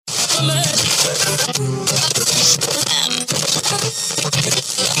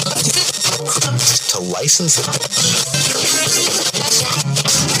To license it.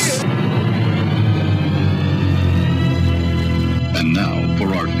 And now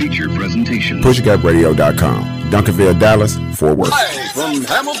for our feature presentation. PushGapRadio.com. Duncanville, Dallas, Fort Worth. Live from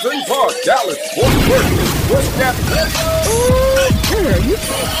Hamilton Park, Dallas, Fort Worth. Push Gap Radio. Ooh, you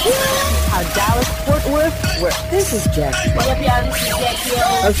Dallas, Fort Worth, where this is Jackie. What up, y'all? This is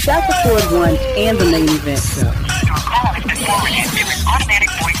Jackie of Shaka Ford 1 and the main event show. Your call has been forwarded to an automatic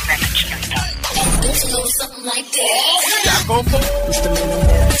voice message system. Something like that.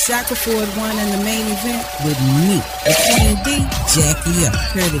 Shaka Ford 1 and the main event with me, the Queen B, Jackie O.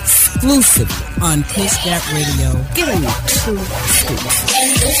 Heard exclusively on Push Gap Radio. Giving you true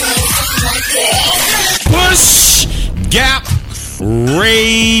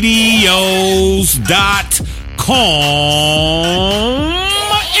PushGapRadios.com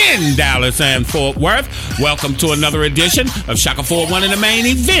in Dallas and Fort Worth. Welcome to another edition of Shaka Ford 1 in the main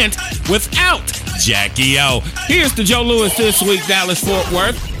event without Jackie O. Here's to Joe Lewis this week, Dallas, Fort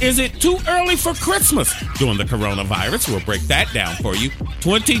Worth. Is it too early for Christmas during the coronavirus? We'll break that down for you.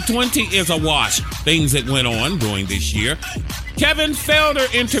 2020 is a wash. Things that went on during this year. Kevin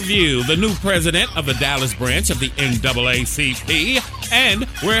Felder interview, the new president of the Dallas branch of the NAACP. And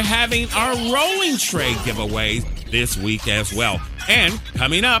we're having our rolling tray giveaways this week as well. And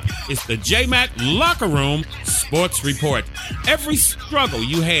coming up is the JMAC Locker Room Sports Report. Every struggle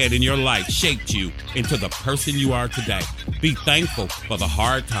you had in your life shaped you into the person you are today. Be thankful for the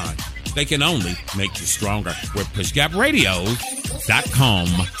hard times. They can only make you stronger. We're PushGapRadios.com.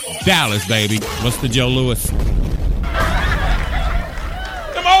 Dallas, baby. What's the Joe Lewis? Them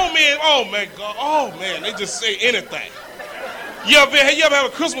old men, oh my God, oh man, they just say anything. You ever have a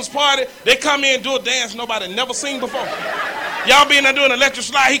Christmas party? They come in and do a dance nobody never seen before. Y'all be in there doing electric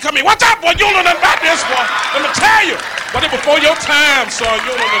slide. He come in, what's up, boy? You don't know nothing about this, boy. Let me tell you. But it before your time, son. You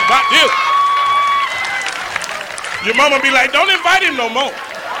don't know nothing about this. Your mama be like, don't invite him no more.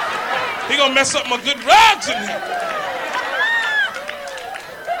 He gonna mess up my good rugs in here.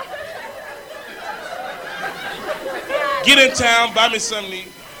 Get in town, buy me something to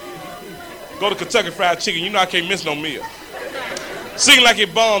eat. Go to Kentucky Fried Chicken. You know I can't miss no meal. Sing like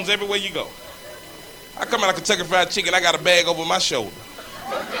it bombs everywhere you go. I come out of Kentucky Fried Chicken, I got a bag over my shoulder.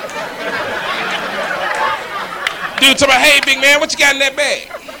 Dude tell me, hey, big man, what you got in that bag?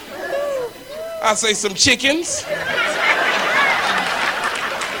 I say, some chickens.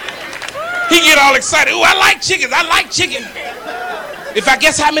 He get all excited. Ooh, I like chickens, I like chicken. If I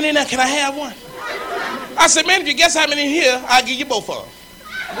guess how many in there, can I have one? I said, man, if you guess how many in here, I'll give you both of them.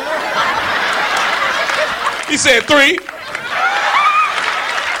 He said 3.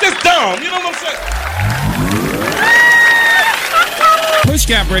 Just dumb, you know what I'm saying?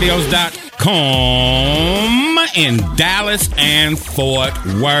 PushGapRadios.com in Dallas and Fort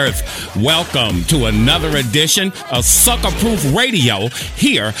Worth. Welcome to another edition of Sucker-Proof Radio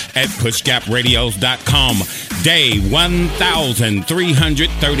here at PushGapRadios.com. Day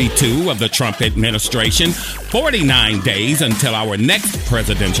 1,332 of the Trump administration, 49 days until our next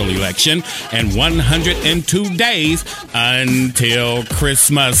presidential election, and 102 days until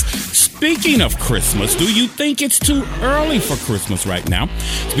Christmas. Speaking of Christmas, do you think it's too early for Christmas right now?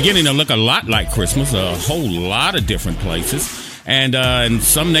 It's beginning to look a lot like Christmas, a whole lot of different places. And in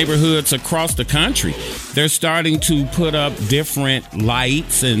some neighborhoods across the country, they're starting to put up different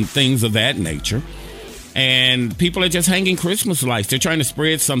lights and things of that nature. And people are just hanging Christmas lights. They're trying to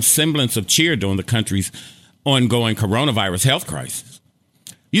spread some semblance of cheer during the country's ongoing coronavirus health crisis.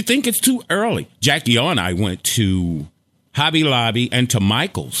 You think it's too early? Jackie O and I went to Hobby Lobby and to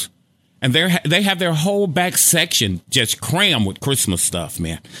Michael's. And they have their whole back section just crammed with Christmas stuff,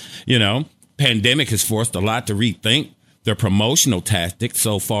 man. You know, pandemic has forced a lot to rethink their promotional tactics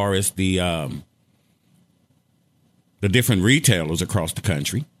so far as the different retailers across the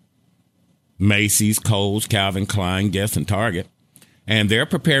country. Macy's, Kohl's, Calvin Klein, Guess, and Target. And they're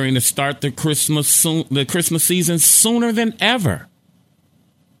preparing to start the Christmas season sooner than ever.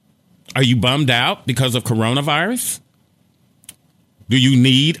 Are you bummed out because of coronavirus? Do you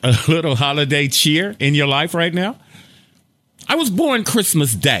need a little holiday cheer in your life right now? I was born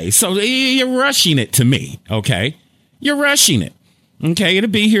Christmas Day, so you're rushing it to me, okay? You're rushing it, okay? It'll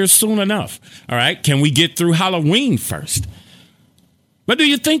be here soon enough, all right? Can we get through Halloween first? But do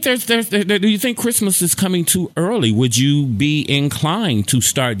you think do you think Christmas is coming too early? Would you be inclined to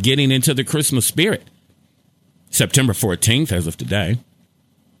start getting into the Christmas spirit? September 14th, as of today.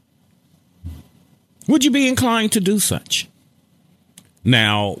 Would you be inclined to do such?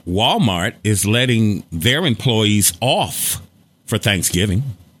 Now, Walmart is letting their employees off for Thanksgiving.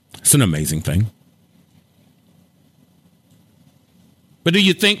 It's an amazing thing. But do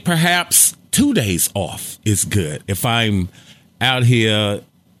you think perhaps 2 days off is good? If I'm out here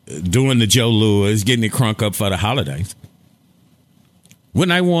doing the Joe Louis, getting it crunk up for the holidays,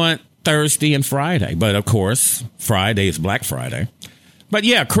 wouldn't I want Thursday and Friday? But of course, Friday is Black Friday. But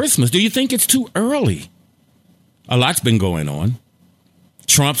yeah, Christmas, do you think it's too early? A lot's been going on.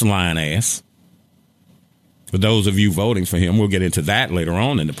 Trump's lying ass. For those of you voting for him, we'll get into that later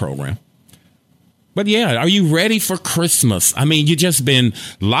on in the program. But yeah, are you ready for Christmas? I mean, you just been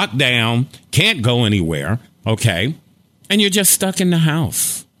locked down, can't go anywhere, okay? And you're just stuck in the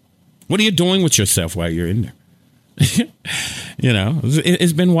house. What are you doing with yourself while you're in there? You know,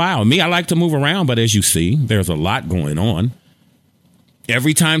 it's been wild. Me, I like to move around, but as you see, there's a lot going on.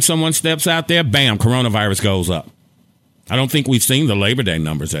 Every time someone steps out there, bam, coronavirus goes up. I don't think we've seen the Labor Day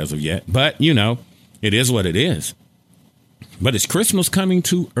numbers as of yet, but, you know, it is what it is. But is Christmas coming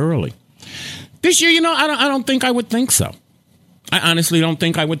too early? This year, you know, I don't think I would think so. I honestly don't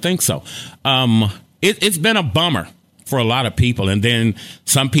think I would think so. It's been a bummer for a lot of people. And then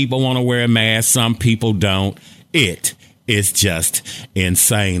some people want to wear a mask. Some people don't. It is just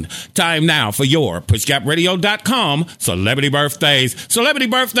insane. Time now for your PushGapRadio.com celebrity birthdays. Celebrity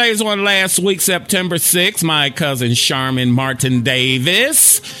birthdays on last week, September 6th. My cousin Charmin Martin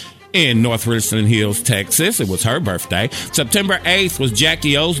Davis in North Richland Hills, Texas. It was her birthday. September 8th was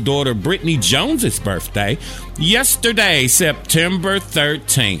Jackie O's daughter Brittany Jones's birthday. Yesterday, September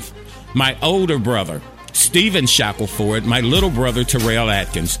 13th, my older brother, Stephen Shackelford, my little brother, Terrell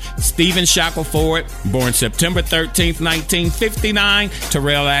Atkins. Stephen Shackelford, born September 13th, 1959.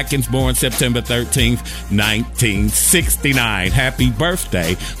 Terrell Atkins, born September 13th, 1969. Happy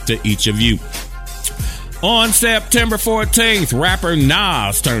birthday to each of you. On September 14th, rapper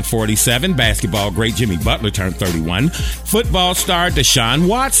Nas turned 47. Basketball great Jimmy Butler turned 31. Football star Deshaun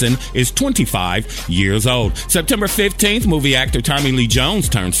Watson is 25 years old. September 15th, movie actor Tommy Lee Jones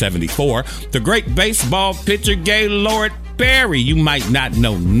turned 74. The great baseball pitcher Gaylord Perry. You might not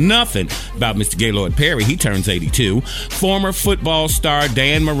know nothing about Mr. Gaylord Perry. He turns 82. Former football star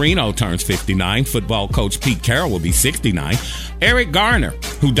Dan Marino turns 59. Football coach Pete Carroll will be 69. Eric Garner,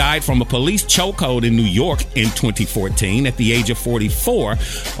 who died from a police chokehold in New York in 2014 at the age of 44,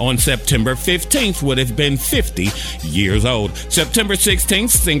 on September 15th would have been 50 years old. September 16th,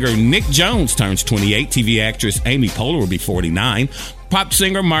 singer Nick Jones turns 28. TV actress Amy Poehler will be 49. Pop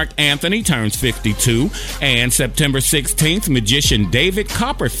singer Mark Anthony turns 52. And September 16th, magician David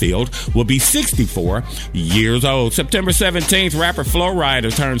Copperfield will be 64 years old. September 17th, rapper Flo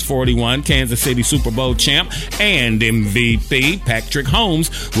Rida turns 41. Kansas City Super Bowl champ and MVP Patrick Holmes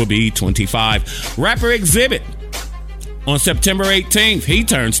will be 25. Rapper Exhibit on September 18th, he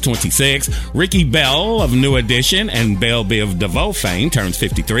turns 26. Ricky Bell of New Edition and Belle Biv DeVoe fame turns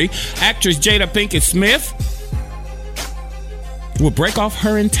 53. Actress Jada Pinkett Smith will break off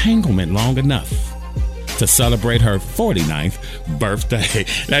her entanglement long enough to celebrate her 49th birthday.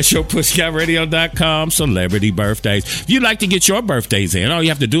 That's your PushGapRadio.com celebrity birthdays. If you'd like to get your birthdays in, all you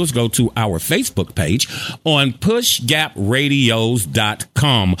have to do is go to our Facebook page on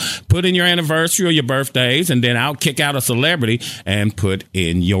PushGapRadios.com. Put in your anniversary or your birthdays, and then I'll kick out a celebrity and put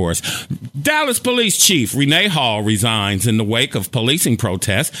in yours. Dallas Police Chief Renee Hall resigns in the wake of policing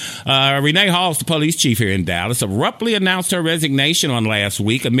protests. Renee Hall's the police chief here in Dallas, abruptly announced her resignation on last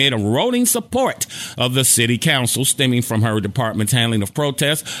week amid eroding support of the city council stemming from her department's handling of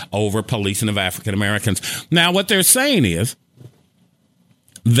protests over policing of African Americans. Now, what they're saying is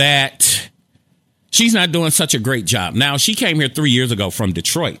that she's not doing such a great job. Now, she came here 3 years ago from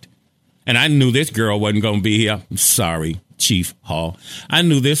Detroit, and I knew this girl wasn't going to be here. I'm sorry, Chief Hall. I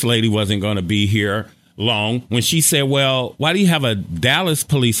knew this lady wasn't going to be here long when she said, well, why do you have a Dallas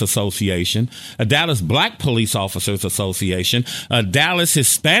Police Association, a Dallas Black Police Officers Association, a Dallas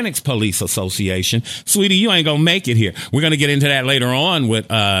Hispanics Police Association? Sweetie, you ain't gonna make it here. We're gonna get into that later on with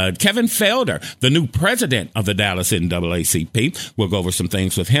Kevin Felder, the new president of the Dallas NAACP. We'll go over some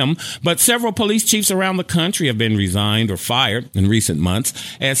things with him. But several police chiefs around the country have been resigned or fired in recent months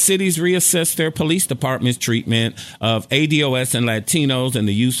as cities reassess their police department's treatment of ADOS and Latinos and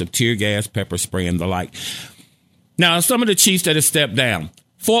the use of tear gas, pepper spray, and the like. Now, some of the chiefs that have stepped down.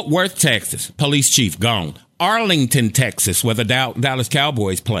 Fort Worth, Texas, police chief gone. Arlington, Texas, where the Dallas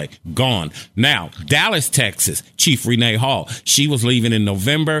Cowboys play. Gone. Now, Dallas, Texas, Chief Renee Hall. She was leaving in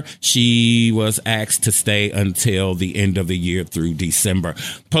November. She was asked to stay until the end of the year through December.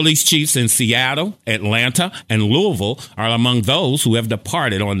 Police chiefs in Seattle, Atlanta, and Louisville are among those who have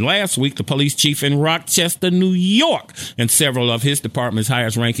departed. On last week, the police chief in Rochester, New York, and several of his department's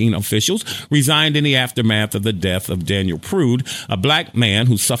highest-ranking officials resigned in the aftermath of the death of Daniel Prude, a black man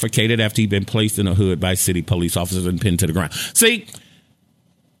who suffocated after he'd been placed in a hood by city police officers and pinned to the ground. See,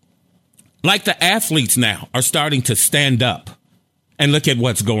 like the athletes now are starting to stand up and look at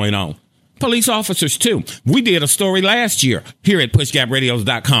what's going on. Police officers, too. We did a story last year here at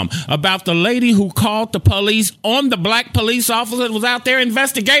pushgapradios.com about the lady who called the police on the black police officer that was out there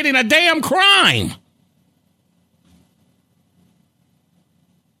investigating a damn crime.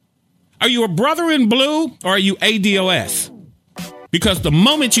 Are you a brother in blue or are you ADOS? Because the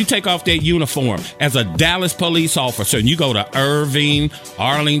moment you take off that uniform as a Dallas police officer and you go to Irving,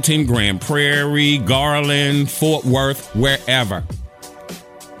 Arlington, Grand Prairie, Garland, Fort Worth, wherever,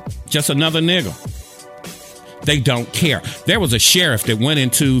 just another nigga. They don't care. There was a sheriff that went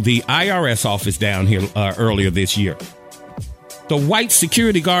into the IRS office down here earlier this year. The white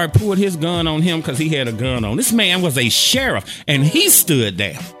security guard pulled his gun on him because he had a gun on. This man was a sheriff and he stood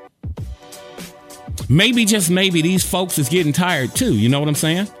there. Maybe, just maybe, these folks is getting tired too. You know what I'm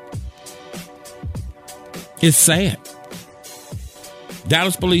saying? It's sad.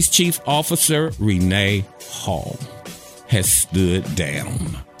 Dallas Police Chief Officer Renee Hall has stood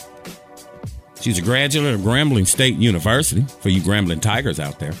down. She's a graduate of Grambling State University, for you Grambling Tigers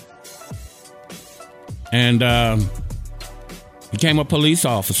out there. And became a police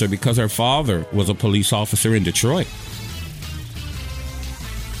officer because her father was a police officer in Detroit.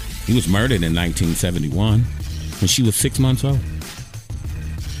 He was murdered in 1971 when she was 6 months old.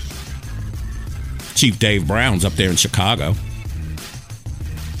 Chief Dave Brown's up there in Chicago.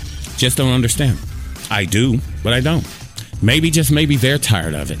 Just don't understand. I do, but I don't. Maybe, just maybe, they're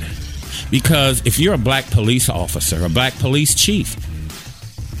tired of it. Because if you're a black police officer, a black police chief,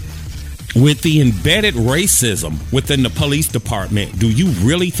 with the embedded racism within the police department, do you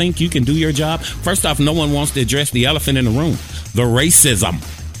really think you can do your job? First off, no one wants to address the elephant in the room, the racism.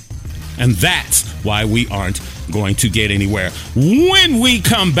 And that's why we aren't going to get anywhere. When we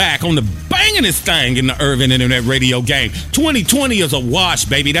come back on the bangingest thing in the Urban Internet Radio game, 2020 is a wash,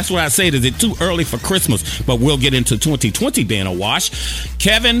 baby. That's what I said. Is it too early for Christmas? But we'll get into 2020 being a wash.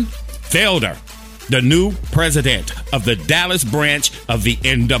 Kevin Felder, the new president of the Dallas branch of the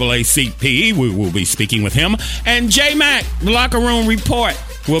NAACP. We will be speaking with him. And J-Mac, the Locker Room Report.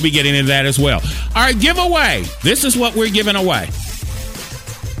 We'll be getting into that as well. Our giveaway. This is what we're giving away.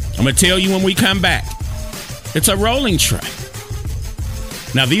 I'm going to tell you when we come back. It's a rolling tray.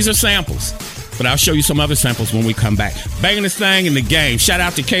 Now, these are samples, but I'll show you some other samples when we come back. Banging this thing in the game. Shout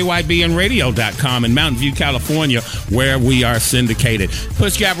out to KYBNradio.com in Mountain View, California, where we are syndicated.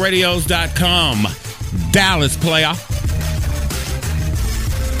 PushGapRadios.com. Dallas player.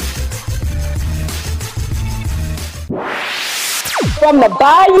 From the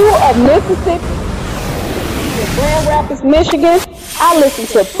bayou of Mississippi to Grand Rapids, Michigan, I listen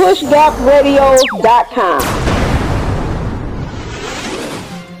to PushGapRadios.com.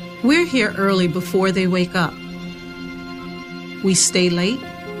 We're here early before they wake up. We stay late.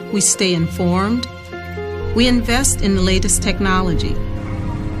 We stay informed. We invest in the latest technology.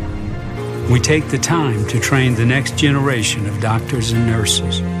 We take the time to train the next generation of doctors and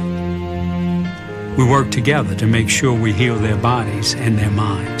nurses. We work together to make sure we heal their bodies and their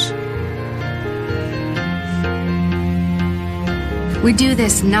minds. We do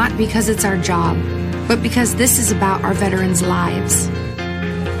this not because it's our job, but because this is about our veterans' lives.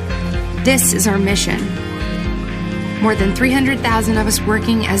 This is our mission. More than 300,000 of us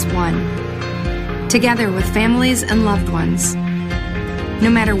working as one, together with families and loved ones.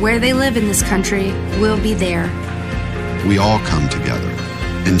 No matter where they live in this country, we'll be there. We all come together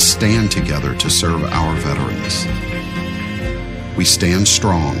and stand together to serve our veterans. We stand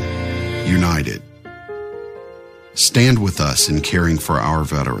strong, united. Stand with us in caring for our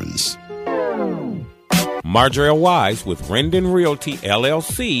veterans. Marjorie Wise with Rendon Realty,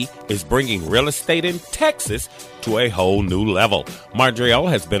 LLC, is bringing real estate in Texas to a whole new level. Marjorie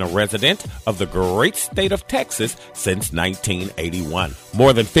has been a resident of the great state of Texas since 1981.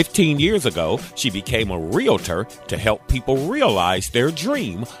 More than 15 years ago, she became a realtor to help people realize their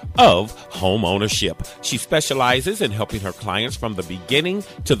dream of home ownership. She specializes in helping her clients from the beginning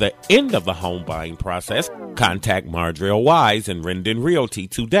to the end of the home buying process. Contact Marjorie Wise and Rendon Realty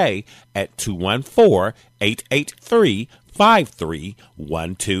today at 214-883-5600.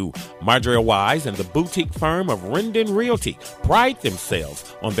 5312. Marjorie Wise and the boutique firm of Rendon Realty pride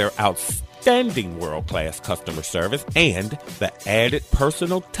themselves on their outstanding world-class customer service and the added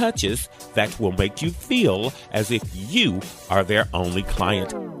personal touches that will make you feel as if you are their only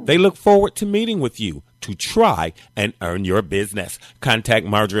client. They look forward to meeting with you to try and earn your business. Contact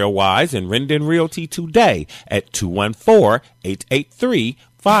Marjorie Wise and Rendon Realty today at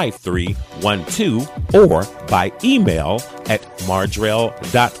 214-883-5312 or by email at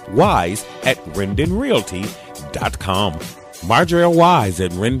marjarell.wise@rendonrealty.com. Marjorie Wise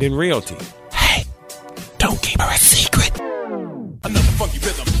at Rendon Realty. Hey, don't keep her a secret.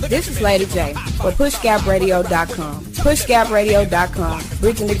 This is Lady J for PushGapRadio.com. PushGapRadio.com,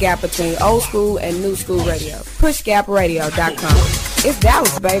 bridging the gap between old school and new school radio. PushGapRadio.com. It's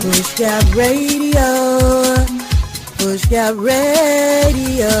Dallas, baby. Push Gap Radio. Push Gap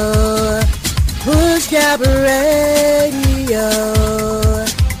Radio. Push Gap Radio.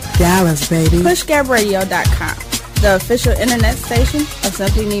 Dallas, baby. PushGapRadio.com, the official internet station of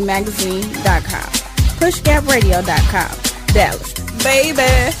SimplyMeMagazine.com. PushGapRadio.com. Dallas,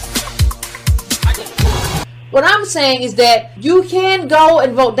 baby. What I'm saying is that you can go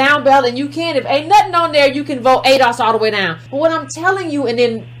and vote down ballot, and you can, if ain't nothing on there, you can vote ADOS all the way down. But what I'm telling you, and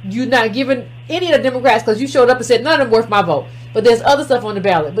then you're not giving any of the Democrats, because you showed up and said none of them worth my vote. But there's other stuff on the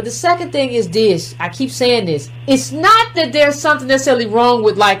ballot. But the second thing is this. I keep saying this. It's not that there's something necessarily wrong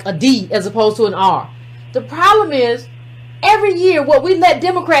with like a D as opposed to an R. The problem is, every year what we let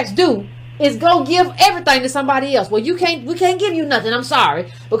Democrats do is go give everything to somebody else. Well, we can't give you nothing, I'm sorry,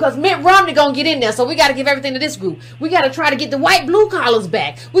 because Mitt Romney gonna get in there, so we gotta give everything to this group. We gotta try to get the white blue collars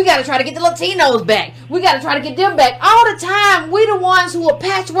back. We gotta try to get the Latinos back. We gotta try to get them back. All the time, we the ones who are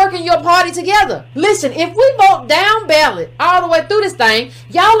patchworking your party together. Listen, if we vote down ballot all the way through this thing,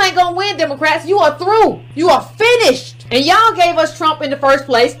 y'all ain't gonna win, Democrats. You are through. You are finished. And y'all gave us Trump in the first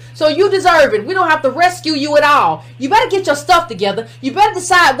place, so you deserve it. We don't have to rescue you at all. You better get your stuff together. You better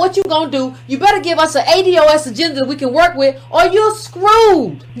decide what you're going to do. You better give us an ADOS agenda that we can work with, or you're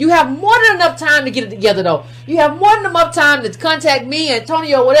screwed. You have more than enough time to get it together, though. You have more than enough time to contact me,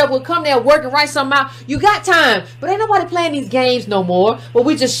 Antonio, or whatever. We'll come there, work, and write something out. You got time. But ain't nobody playing these games no more, where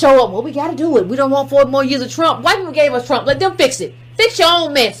we just show up. Well, we got to do it. We don't want 4 more years of Trump. White people gave us Trump. Let them fix it. Fix your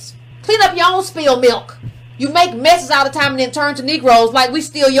own mess. Clean up your own spilled milk. You make messes all the time and then turn to Negroes like we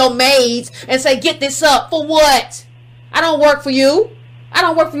steal your maids and say, get this up. For what? I don't work for you. I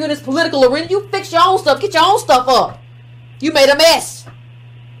don't work for you in this political arena. You fix your own stuff. Get your own stuff up. You made a mess.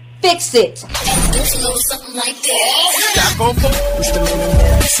 Fix it. Something like that.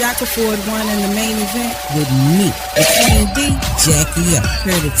 Shaka Ford won in the main event with me, Queen D, Jackie Up.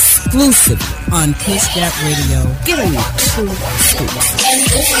 Heard exclusively on Push Gap Radio. Get on it.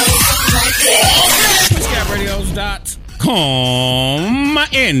 PushGapRadios.com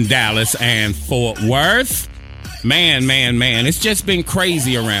in Dallas and Fort Worth. Man, it's just been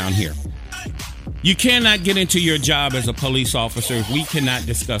crazy around here. You cannot get into your job as a police officer if we cannot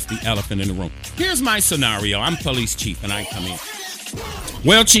discuss the elephant in the room. Here's my scenario. I'm police chief and I come in.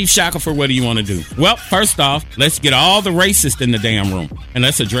 Well, Chief Shackelford, what do you want to do? Well, first off, let's get all the racists in the damn room and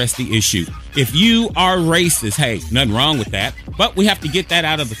let's address the issue. If you are racist, hey, nothing wrong with that, but we have to get that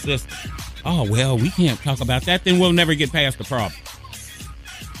out of the system. Oh, well, we can't talk about that, then we'll never get past the problem.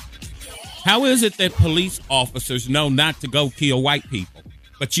 How is it that police officers know not to go kill white people,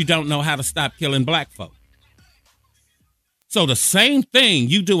 but you don't know how to stop killing black folk? So the same thing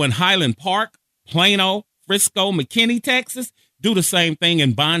you do in Highland Park, Plano, Frisco, McKinney, Texas, do the same thing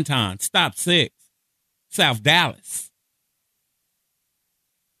in Bonton, Stop 6, South Dallas.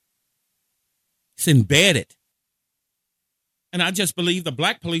 It's embedded. And I just believe the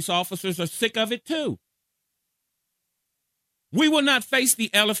black police officers are sick of it, too. We will not face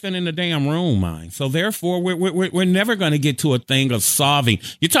the elephant in the damn room, man. So therefore, we're never going to get to a thing of solving.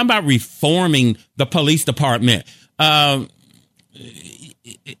 You're talking about reforming the police department.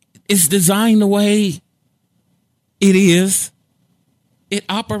 It's designed the way it is. It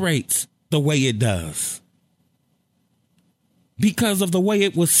operates the way it does because of the way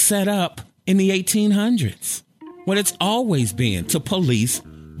it was set up in the 1800s. What it's always been to police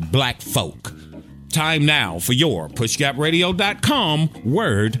black folk. Time now for your PushGapRadio.com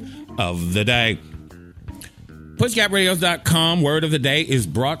word of the day. PushGapRadios.com word of the day is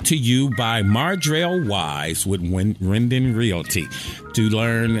brought to you by Marjorie Wise with Rendon Realty. To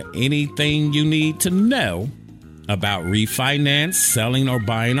learn anything you need to know about refinance, selling, or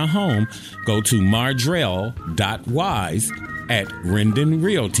buying a home, go to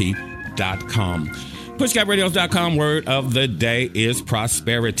marjarell.wise@rendonrealty.com. PushGapRadios.com word of the day is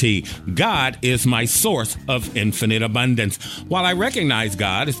prosperity. God is my source of infinite abundance. While I recognize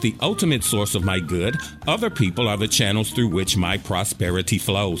God is the ultimate source of my good, other people are the channels through which my prosperity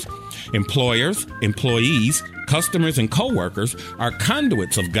flows. Employers, employees, customers, and co-workers are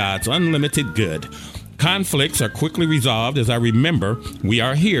conduits of God's unlimited good. Conflicts are quickly resolved as I remember we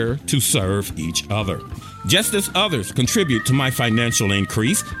are here to serve each other. Just as others contribute to my financial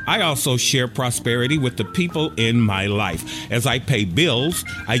increase, I also share prosperity with the people in my life. As I pay bills,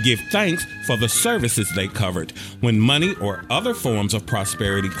 I give thanks for the services they covered. When money or other forms of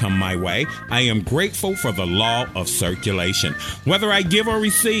prosperity come my way, I am grateful for the law of circulation. Whether I give or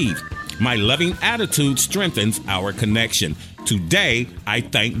receive, my loving attitude strengthens our connection. Today, I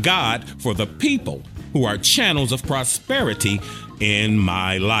thank God for the people who are channels of prosperity in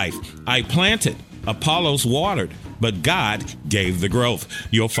my life. I planted, Apollos watered, but God gave the growth.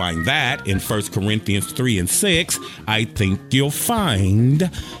 You'll find that in 1 Corinthians 3 and 6. I think you'll find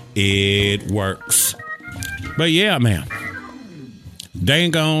it works. But yeah, man,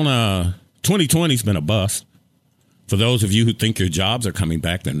 dang on 2020's been a bust. For those of you who think your jobs are coming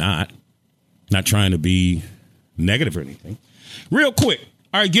back, they're not. Not trying to be negative or anything. Real quick,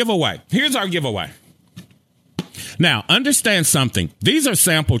 our giveaway. Here's our giveaway. Now, understand something. These are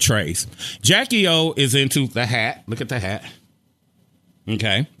sample trays. Jackie O is into the hat. Look at the hat.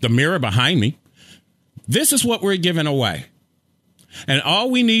 Okay. The mirror behind me. This is what we're giving away. And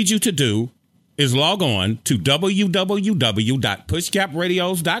all we need you to do is log on to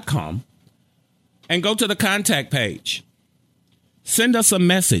www.pushgapradios.com and go to the contact page. Send us a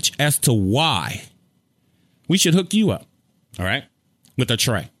message as to why we should hook you up. All right. With a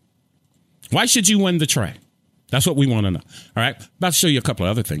tray. Why should you win the tray? That's what we want to know. All right. About to show you a couple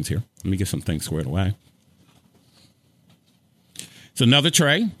of other things here. Let me get some things squared away. It's another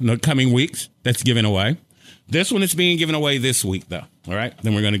tray in the coming weeks that's given away. This one is being given away this week, though. All right.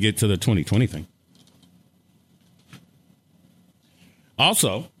 Then we're going to get to the 2020 thing.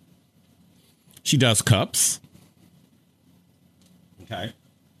 Also, she does cups. Okay.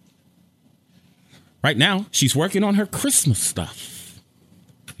 Right now, she's working on her Christmas stuff.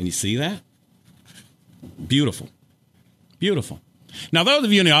 Can you see that? Beautiful. Beautiful. Now, those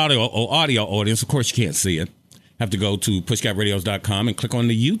of you in the audio audience, of course, you can't see it. Have to go to pushgapradios.com and click on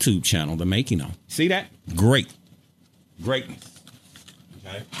the YouTube channel, The Making of. See that? Great. Greatness.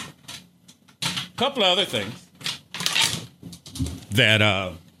 Okay. A couple of other things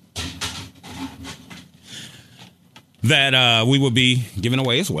that we will be giving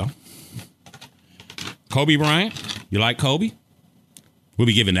away as well. Kobe Bryant. You like Kobe? We'll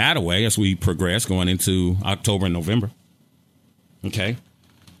be giving that away as we progress going into October and November. Okay.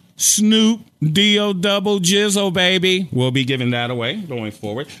 Snoop D-O double Jizzle, baby. We'll be giving that away going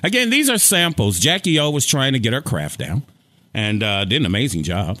forward. Again, these are samples. Jackie O was trying to get her craft down and did an amazing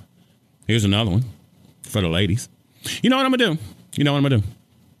job. Here's another one for the ladies. You know what I'm going to do? You know what I'm going to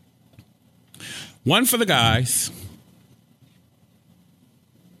do? One for the guys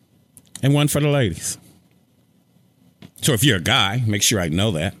and one for the ladies. So if you're a guy, make sure I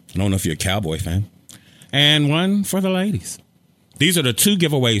know that. I don't know if you're a Cowboy fan. And one for the ladies. These are the two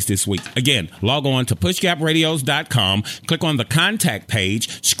giveaways this week. Again, log on to pushgapradios.com, click on the contact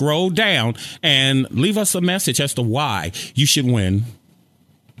page, scroll down, and leave us a message as to why you should win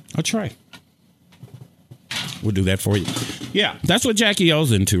a tray. We'll do that for you. Yeah, that's what Jackie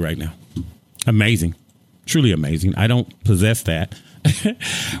O's into right now. Amazing. Truly amazing. I don't possess that.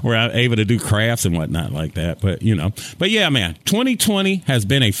 We're able to do crafts and whatnot like that. But, you know. But, yeah, man, 2020 has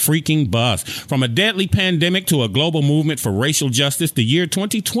been a freaking bust. From a deadly pandemic to a global movement for racial justice, the year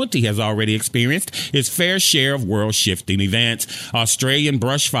 2020 has already experienced its fair share of world-shifting events. Australian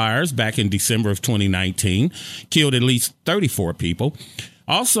brush fires back in December of 2019 killed at least 34 people.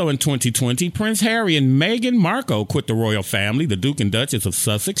 Also in 2020, Prince Harry and Meghan Markle quit the royal family. The Duke and Duchess of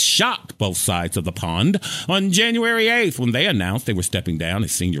Sussex shocked both sides of the pond on January 8th when they announced they were stepping down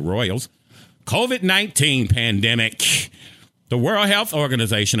as senior royals. COVID-19 pandemic. The World Health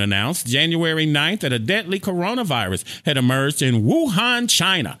Organization announced January 9th that a deadly coronavirus had emerged in Wuhan,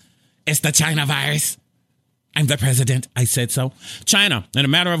 China. It's the China virus. I'm the president. I said so. China. In a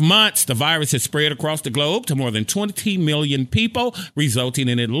matter of months, the virus has spread across the globe to more than 20 million people, resulting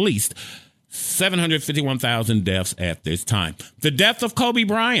in at least 751,000 deaths at this time. The death of Kobe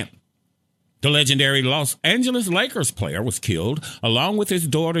Bryant The legendary Los Angeles Lakers player was killed, along with his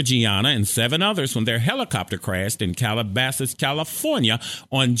daughter Gianna and 7 others, when their helicopter crashed in Calabasas, California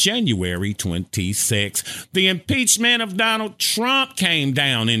on January 26. The impeachment of Donald Trump came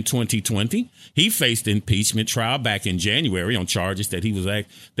down in 2020. He faced impeachment trial back in January on charges that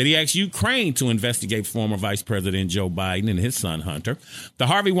he asked Ukraine to investigate former Vice President Joe Biden and his son Hunter. The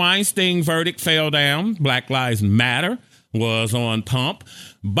Harvey Weinstein verdict fell down. Black Lives Matter was on pump.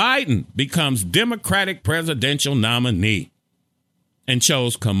 Biden becomes Democratic presidential nominee and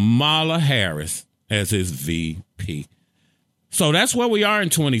chose Kamala Harris as his VP. So that's where we are in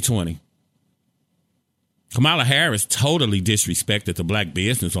 2020. Kamala Harris totally disrespected the black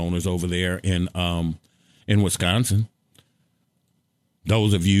business owners over there in Wisconsin.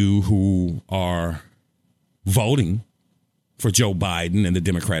 Those of you who are voting for Joe Biden and the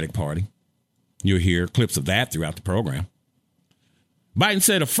Democratic Party, you'll hear clips of that throughout the program. Biden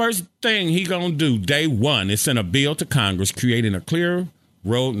said the first thing he going to do day one is send a bill to Congress creating a clear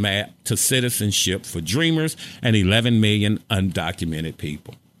roadmap to citizenship for dreamers and 11 million undocumented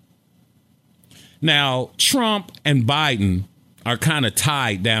people. Now, Trump and Biden are kind of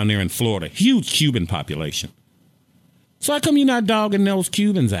tied down there in Florida. Huge Cuban population. So how come you're not dogging those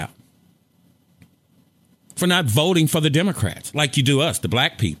Cubans out for not voting for the Democrats like you do us, the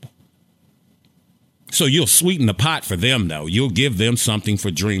black people? So you'll sweeten the pot for them, though. You'll give them something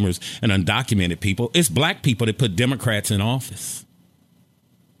for dreamers and undocumented people. It's black people that put Democrats in office.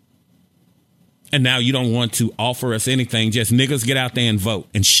 And now you don't want to offer us anything. Just niggas get out there and vote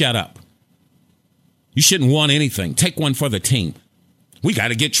and shut up. You shouldn't want anything. Take one for the team. We got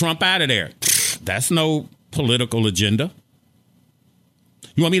to get Trump out of there. That's no political agenda.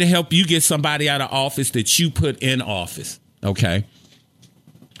 You want me to help you get somebody out of office that you put in office? Okay.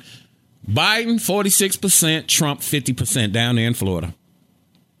 Biden, 46%, Trump, 50% down there in Florida.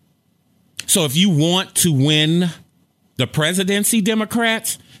 So if you want to win the presidency,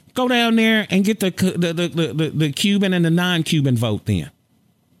 Democrats, go down there and get the Cuban and the non-Cuban vote then.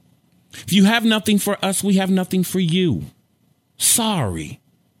 If you have nothing for us, we have nothing for you. Sorry.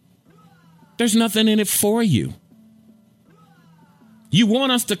 There's nothing in it for you. You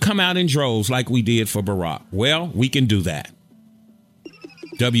want us to come out in droves like we did for Barack. Well, we can do that.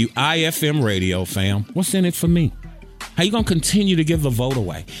 WIFM radio, fam. What's in it for me? How you going to continue to give the vote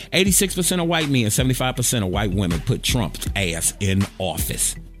away? 86% of white men, 75% of white women put Trump's ass in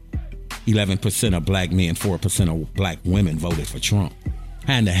office. 11% of black men, 4% of black women voted for Trump.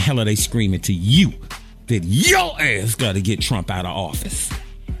 How in the hell are they screaming to you that your ass got to get Trump out of office?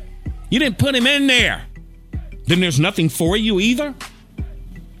 You didn't put him in there. Then there's nothing for you either?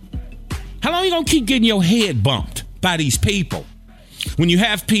 How long are you going to keep getting your head bumped by these people? When you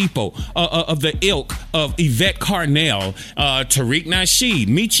have people of the ilk of Yvette Carnell, Tariq Nasheed,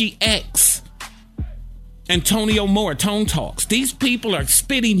 Michi X, Antonio Moore, Tone Talks. These people are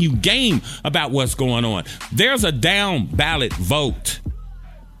spitting you game about what's going on. There's a down ballot vote.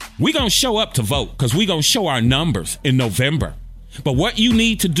 We're going to show up to vote because we're going to show our numbers in November. But what you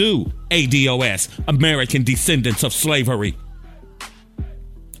need to do, ADOS, American Descendants of Slavery,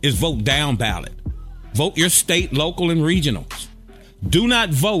 is vote down ballot. Vote your state, local, and regionals. Do not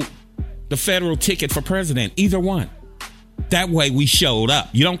vote the federal ticket for president, either one. That way we showed up.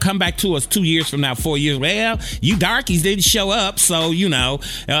 You don't come back to us 2 years from now, 4 years. Well, you darkies didn't show up, so,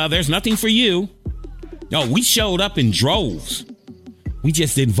 there's nothing for you. No, we showed up in droves. We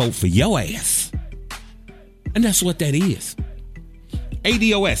just didn't vote for your ass. And that's what that is.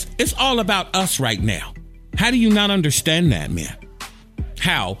 ADOS, it's all about us right now. How do you not understand that, man?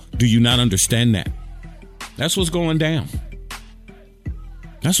 How do you not understand that? That's what's going down.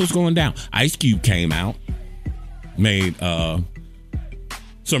 That's what's going down. Ice Cube came out, made some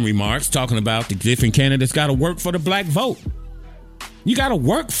remarks talking about the different candidates got to work for the black vote. You got to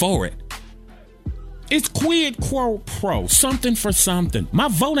work for it. It's quid pro quo, something for something. My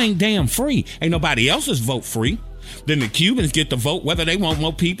vote ain't damn free. Ain't nobody else's vote free. Then the Cubans get to vote whether they want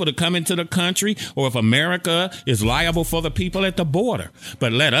more people to come into the country or if America is liable for the people at the border.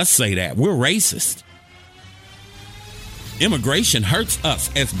 But let us say that. We're racist. Immigration hurts us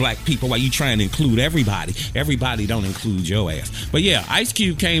as black people while you trying to include everybody. Everybody don't include your ass. But yeah, Ice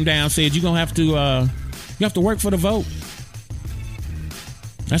Cube came down, said you're going to have to work for the vote.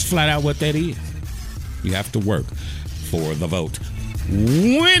 That's flat out what that is. You have to work for the vote.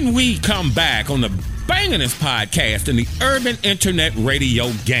 When we come back on the Bangin'est podcast in the urban internet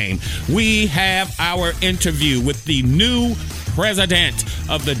radio game, we have our interview with the new president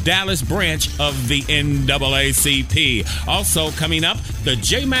of the Dallas branch of the NAACP. Also coming up, the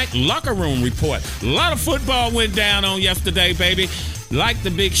J-Mac locker room report. A lot of football went down on yesterday, baby. Like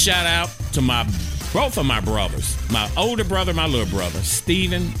the big shout out to both of my brothers, my older brother, my little brother,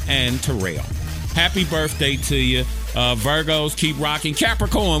 Stephen and Terrell. Happy birthday to you. Virgos, keep rocking.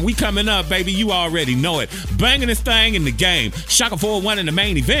 Capricorn, we coming up, baby. You already know it. Banging this thing in the game. Shaka 4-1 in the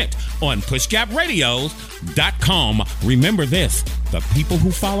main event on pushgapradios.com. Remember this, the people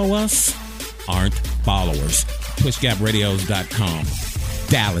who follow us aren't followers. Pushgapradios.com.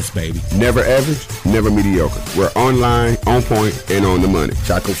 Dallas, baby. Never average, never mediocre. We're online, on point, and on the money.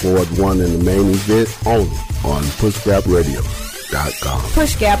 Shaka 4-1 in the main event only on pushgapradios.com.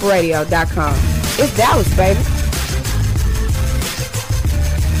 Pushgapradios.com. It's Dallas, baby.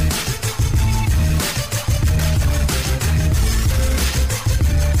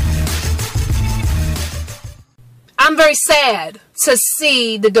 I'm very sad to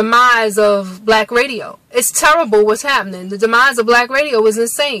see the demise of black radio. It's terrible what's happening. The demise of black radio is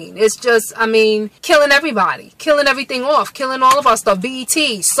insane. It's just, killing everybody, killing everything off, killing all of our stuff.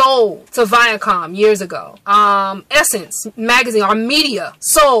 BET sold to Viacom years ago. Essence magazine, our media,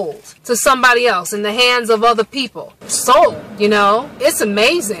 sold to somebody else in the hands of other people. Sold, It's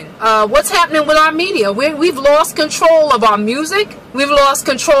amazing. What's happening with our media? We've lost control of our music. We've lost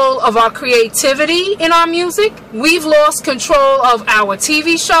control of our creativity in our music. We've lost control of our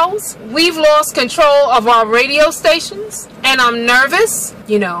TV shows. We've lost control of our radio stations. And I'm nervous,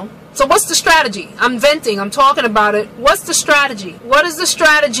 So what's the strategy? I'm venting. I'm talking about it. What's the strategy? What is the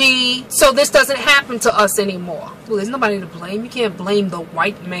strategy so this doesn't happen to us anymore? Well, there's nobody to blame. You can't blame the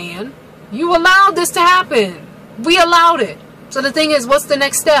white man. You allowed this to happen. We allowed it. So the thing is, what's the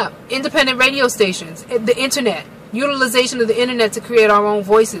next step? Independent radio stations, the internet. Utilization of the internet to create our own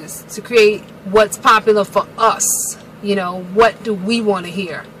voices, to create what's popular for us. What do we want to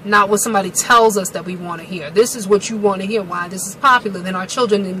hear? Not what somebody tells us that we want to hear. This is what you want to hear. Why this is popular. Then our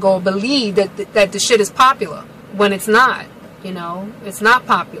children can go believe that the shit is popular when it's not. It's not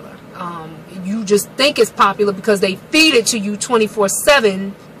popular. You just think it's popular because they feed it to you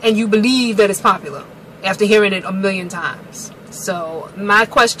 24/7 and you believe that it's popular after hearing it a million times. So my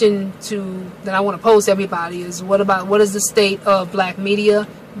question that I want to pose to everybody is what is the state of black media,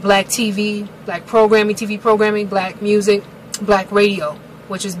 black TV, black programming, TV programming, black music, black radio,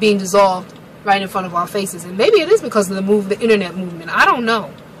 which is being dissolved right in front of our faces. And maybe it is because of the internet movement. I don't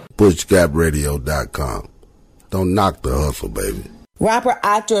know. Pushgapradios.com. Don't knock the hustle, baby. Rapper,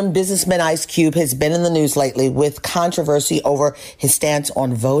 actor, and businessman Ice Cube has been in the news lately with controversy over his stance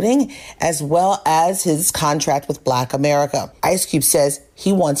on voting, as well as his contract with Black America. Ice Cube says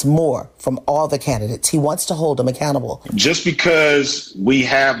he wants more from all the candidates. He wants to hold them accountable. Just because we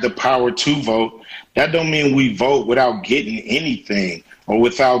have the power to vote, that don't mean we vote without getting anything or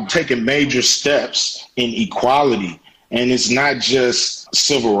without taking major steps in equality. And it's not just a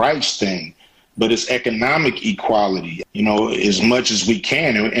civil rights thing, but it's economic equality, as much as we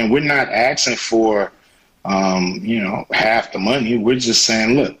can. And we're not asking for, half the money. We're just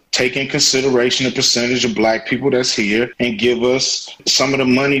saying, look, take in consideration the percentage of black people that's here and give us some of the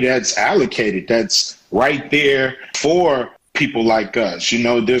money that's allocated, that's right there for people like us.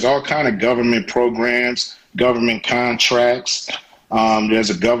 There's all kind of government programs, government contracts. There's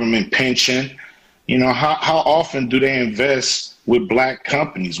a government pension. How often do they invest with black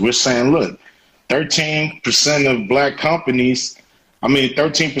companies? We're saying, look, 13% of black companies,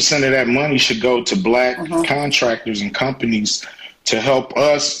 13% of that money should go to black contractors and companies to help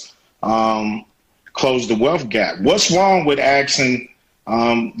us close the wealth gap. What's wrong with asking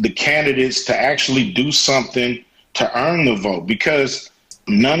the candidates to actually do something to earn the vote? Because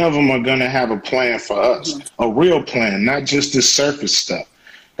none of them are going to have a plan for us, a real plan, not just this surface stuff.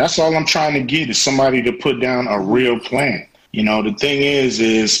 That's all I'm trying to get is somebody to put down a real plan. The thing is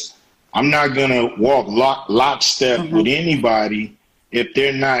I'm not going to walk lockstep with anybody if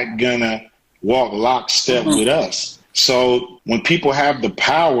they're not going to walk lockstep with us. So when people have the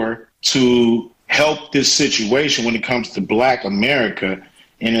power to help this situation when it comes to Black America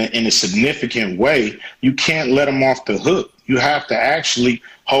in a significant way, you can't let them off the hook. You have to actually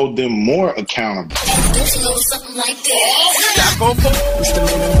hold them more accountable. Something like that.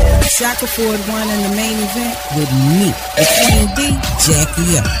 Shaka 4-1 in the main event with me, Queen D,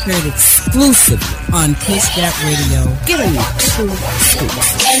 Jackie Up. Heard exclusively on Pushgap Radio. Giving you true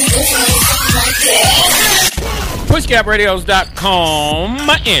scoops. PushGapRadios.com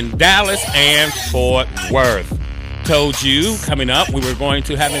in Dallas and Fort Worth. Told you coming up we were going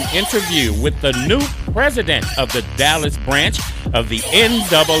to have an interview with the new president of the Dallas branch of the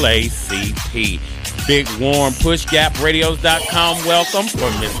NAACP. Big warm PushGapRadios.com welcome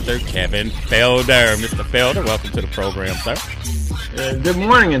for Mr. Kevin Felder. Mr. Felder, welcome to the program, sir. Good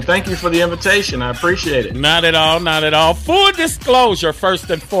morning, and thank you for the invitation. I appreciate it. Not at all, not at all. Full disclosure, first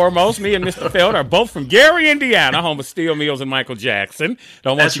and foremost, me and Mr. Felder are both from Gary, Indiana, home of Steel Mills and Michael Jackson.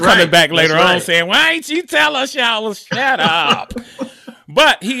 Don't want you coming back later on saying, why ain't you tell us y'all was shut up?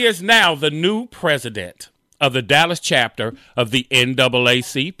 But he is now the new president of the Dallas chapter of the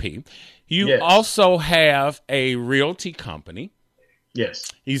NAACP. You also have a realty company.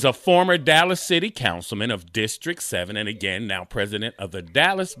 Yes. He's a former Dallas City Councilman of District 7 and again now president of the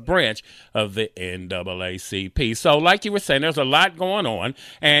Dallas branch of the NAACP. So like you were saying, there's a lot going on,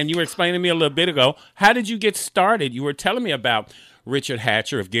 and you were explaining to me a little bit ago, how did you get started? You were telling me about Richard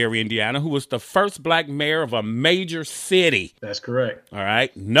Hatcher of Gary, Indiana, who was the first black mayor of a major city. That's correct. All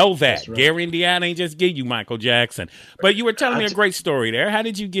right. Know that. That's right. Gary, Indiana ain't just give you Michael Jackson. But you were telling me a great story there. How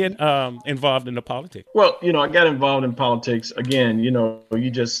did you get involved in the politics? Well, I got involved in politics. Again, your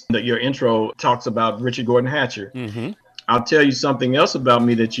intro talks about Richard Gordon Hatcher. Mm-hmm. I'll tell you something else about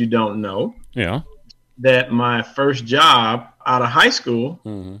me that you don't know. Yeah. That my first job out of high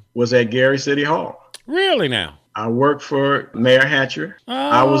school was at Gary City Hall. Really now? I worked for Mayor Hatcher.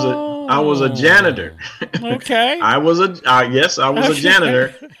 I was a janitor. Okay. I was a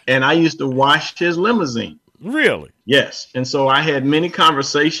janitor, and I used to wash his limousine. Really? Yes. And so I had many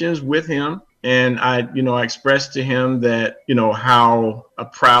conversations with him, and I expressed to him that, how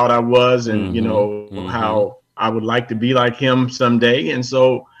proud I was and, how I would like to be like him someday. And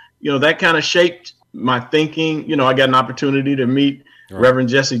so, that kind of shaped my thinking. I got an opportunity to meet Reverend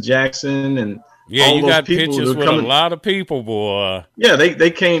Jesse Jackson and all you those got people pictures with a lot of people, boy. Yeah, they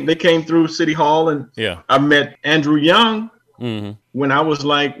came through City Hall, and I met Andrew Young when I was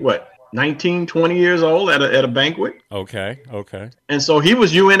 19, 20 years old at a banquet. Okay. And so he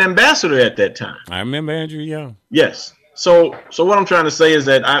was UN ambassador at that time. I remember Andrew Young. Yes. So what I'm trying to say is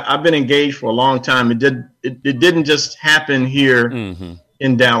that I've been engaged for a long time. It didn't just happen here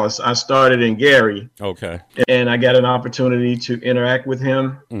in Dallas. I started in Gary. Okay. And I got an opportunity to interact with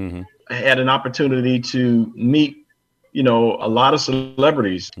him. I had an opportunity to meet, a lot of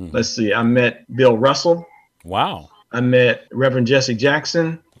celebrities. Let's see. I met Bill Russell. Wow. I met Reverend Jesse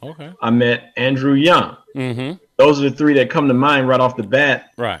Jackson. Okay. I met Andrew Young. Those are the three that come to mind right off the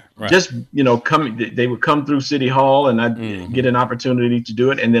bat. Right. Just, they would come through City Hall, and I'd get an opportunity to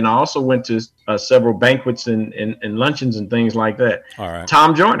do it. And then I also went to several banquets and luncheons and things like that. All right.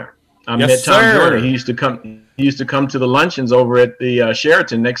 Tom Joyner. I met Tom Joyner. He used to come to the luncheons over at the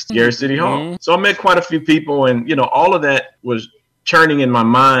Sheraton next to Gary City Hall. So I met quite a few people, and all of that was churning in my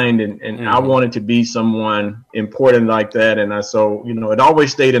mind, and I wanted to be someone important like that, and it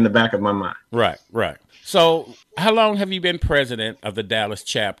always stayed in the back of my mind. Right. So how long have you been president of the Dallas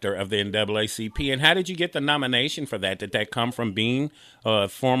chapter of the NAACP, and how did you get the nomination for that? Did that come from being a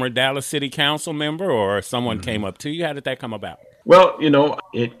former Dallas City Council member, or someone came up to you? How did that come about? Well,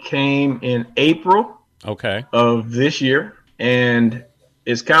 it came in April of this year, and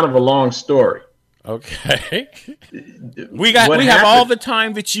it's kind of a long story. Okay. We have all the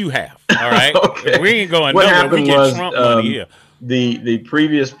time that you have. All right. Okay. We ain't going what nowhere. Happened we get was, Trump money here. The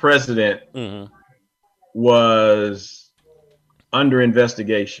previous president was under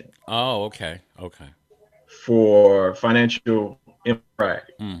investigation. Oh, okay. For financial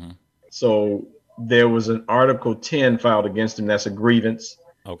impropriety. So there was an Article 10 filed against him. That's a grievance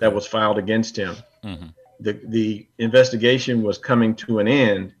that was filed against him. The investigation was coming to an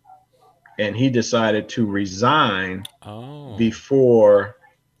end, and he decided to resign before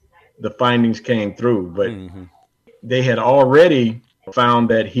the findings came through. But they had already found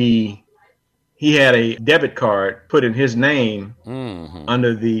that he had a debit card put in his name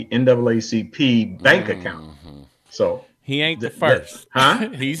under the NAACP bank account. So he ain't the first.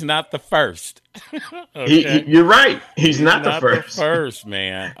 He's not the first. You're right. He's not the first. The first,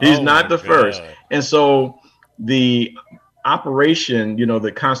 man. He's not the first. And so the operation,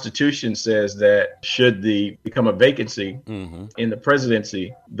 the Constitution says that should become a vacancy in the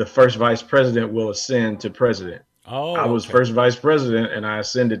presidency, the first vice president will ascend to president. I was first vice president, and I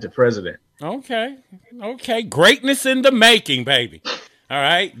ascended to president. Okay. Greatness in the making, baby. All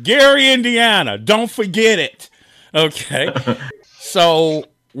right. Gary, Indiana. Don't forget it. Okay. So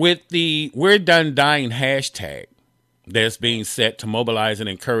with the We're Done Dying hashtag that's being set to mobilize and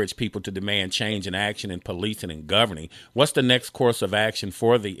encourage people to demand change and action in policing and governing, what's the next course of action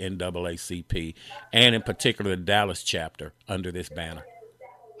for the NAACP and in particular the Dallas chapter under this banner?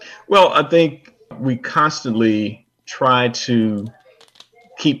 Well, I think we constantly try to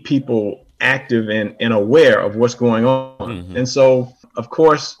keep people active and aware of what's going on. And so, of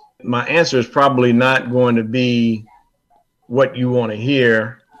course, my answer is probably not going to be what you want to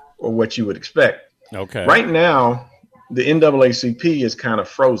hear or what you would expect. Okay. Right now, the NAACP is kind of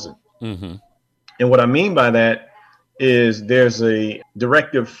frozen. Mm-hmm. And what I mean by that is there's a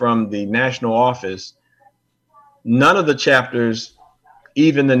directive from the national office. None of the chapters,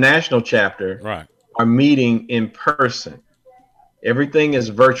 even the national chapter, right, are meeting in person. Everything is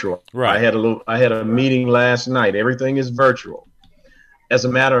virtual. Right. I had a meeting last night. Everything is virtual. As a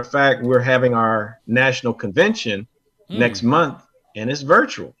matter of fact, we're having our national convention next month, and it's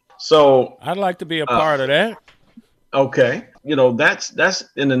virtual. So I'd like to be a part of that. Okay. That's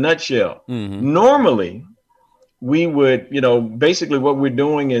in a nutshell. Mm-hmm. Normally, we would, basically what we're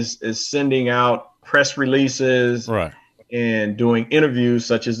doing is sending out press releases, right, and doing interviews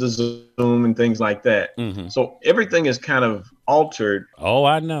such as the Zoom and things like that. Mm-hmm. So everything is kind of altered. Oh,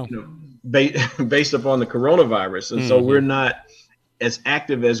 I know. Based upon the coronavirus. And so we're not as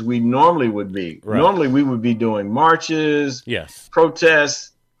active as we normally would be. Right. Normally we would be doing marches, yes,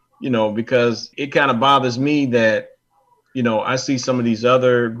 protests, because it kind of bothers me that, I see some of these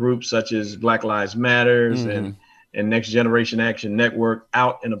other groups such as Black Lives Matters and Next Generation Action Network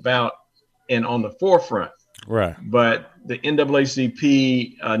out and about and on the forefront. Right. But the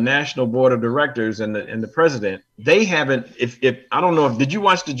NAACP National Board of Directors and the president, they haven't. If I don't know, did you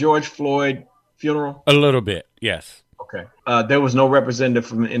watch the George Floyd funeral? A little bit, yes. Okay. There was no representative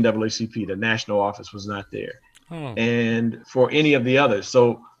from the NAACP. The national office was not there, and for any of the others.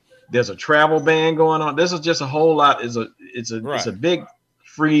 So there's a travel ban going on. This is just a whole lot. It's a big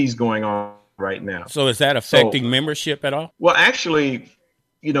freeze going on right now. So is that affecting membership at all? Well, actually,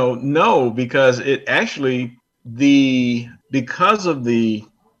 no, because it actually because of the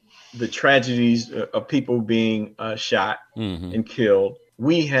tragedies of people being shot and killed,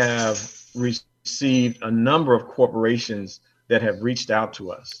 we have received a number of corporations that have reached out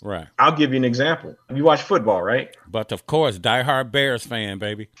to us. Right. I'll give you an example. You watch football, right? But of course, diehard Bears fan,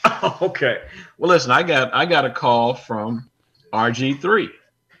 baby. Okay. Well, listen, I got a call from RG3.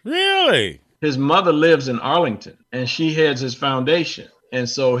 Really? His mother lives in Arlington, and she heads his foundation. And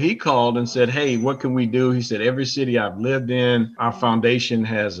so he called and said, hey, what can we do? He said, every city I've lived in, our foundation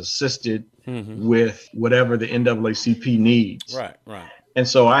has assisted with whatever the NAACP needs. Right, right. And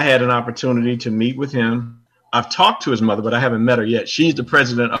so I had an opportunity to meet with him. I've talked to his mother, but I haven't met her yet. She's the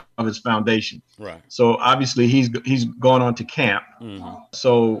president of his foundation. Right. So obviously he's gone on to camp.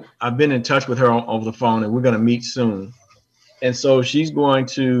 So I've been in touch with her over the phone, and we're going to meet soon. And so she's going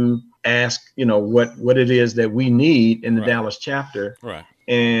to ask, what it is that we need in the Dallas chapter. Right.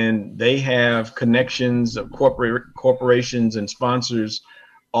 And they have connections of corporations and sponsors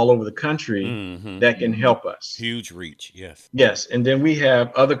all over the country that can help us. Huge reach. Yes. Yes. And then we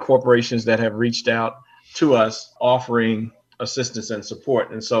have other corporations that have reached out to us offering assistance and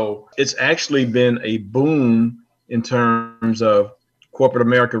support. And so it's actually been a boom in terms of corporate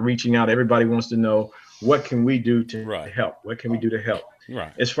America reaching out. Everybody wants to know, what can we do to help? What can we do to help?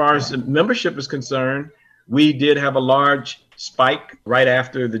 Right. As far as the membership is concerned, we did have a large spike right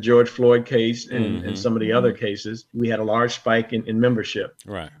after the George Floyd case and some of the other cases. We had a large spike in membership.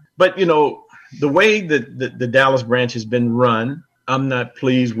 Right. But, the way that the Dallas branch has been run, I'm not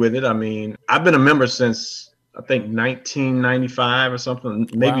pleased with it. I mean, I've been a member since, I think, 1995 or something,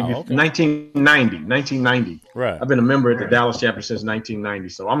 maybe 1990. Right. I've been a member at the Dallas chapter since 1990.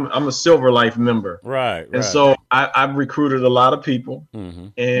 So I'm a Silver Life member. Right. And so I've recruited a lot of people.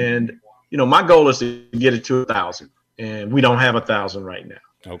 And, my goal is to get it to 1,000. And we don't have 1,000 right now.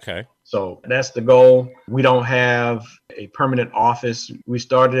 Okay. So that's the goal. We don't have a permanent office. We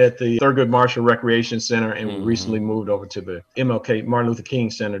started at the Thurgood Marshall Recreation Center, and we recently moved over to the MLK Martin Luther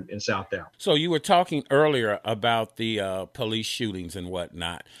King Center in South Dallas. So you were talking earlier about the police shootings and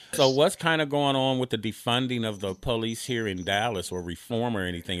whatnot. So what's kind of going on with the defunding of the police here in Dallas, or reform or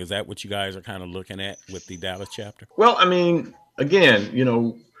anything? Is that what you guys are kind of looking at with the Dallas chapter? Well, I mean,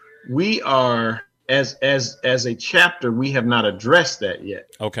 again, we are, as a chapter, we have not addressed that yet.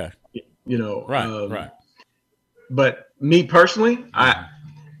 Okay. Right. But me personally,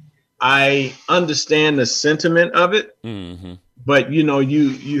 I understand the sentiment of it, but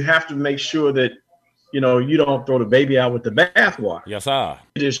you have to make sure that you don't throw the baby out with the bathwater. Yes, sir.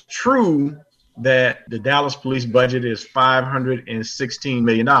 It is true that the Dallas police budget is $516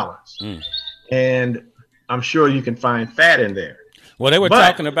 million, and I'm sure you can find fat in there. Well, they were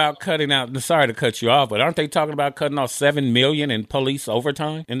talking about cutting out. Sorry to cut you off, but aren't they talking about cutting off $7 million in police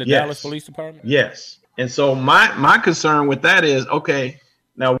overtime in the Dallas Police Department? Yes. And so my concern with that is, okay,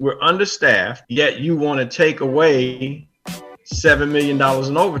 now we're understaffed, yet you want to take away $7 million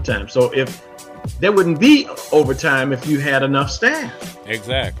in overtime. So if there wouldn't be overtime if you had enough staff.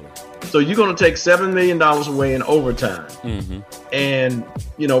 Exactly. So you're going to take $7 million away in overtime and,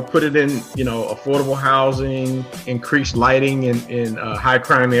 put it in, affordable housing, increased lighting in high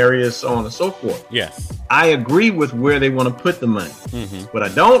crime areas, so on and so forth. Yes. I agree with where they want to put the money. What I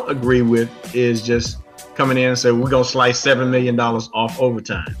don't agree with is just coming in and say, we're going to slice $7 million off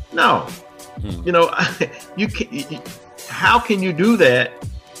overtime. No. How can you do that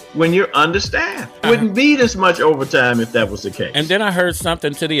when you're understaffed? Wouldn't be this much overtime if that was the case. And then I heard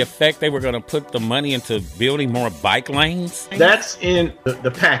something to the effect they were going to put the money into building more bike lanes. That's in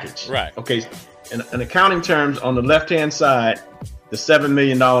the package. Right. Okay. In accounting terms, on the left-hand side, the $7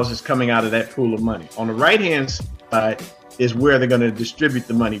 million is coming out of that pool of money. On the right-hand side is where they're going to distribute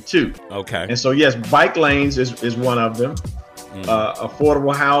the money to. Okay. And so, yes, bike lanes is one of them.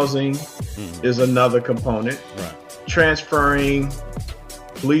 Affordable housing is another component. Right. Transferring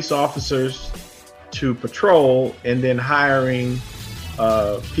police officers to patrol and then hiring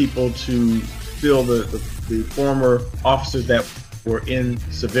people to fill the former officers that were in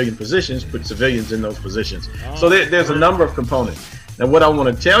civilian positions, put civilians in those positions. So there's a number of components. Now, what I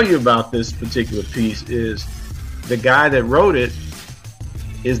want to tell you about this particular piece is the guy that wrote it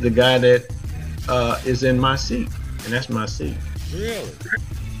is the guy that is in my seat, and that's my seat. Really?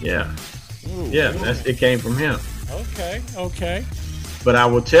 Yeah. Ooh, yeah, it came from him. Okay. But I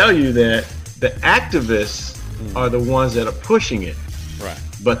will tell you that the activists are the ones that are pushing it. Right.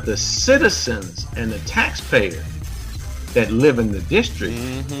 But the citizens and the taxpayers that live in the district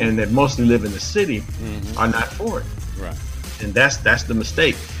and that mostly live in the city are not for it. Right. And that's the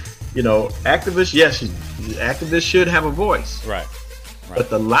mistake. Activists, yes, activists should have a voice. Right. But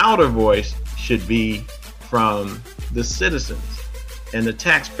the louder voice should be from the citizens and the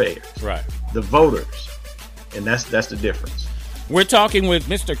taxpayers. Right. The voters. And that's the difference. We're talking with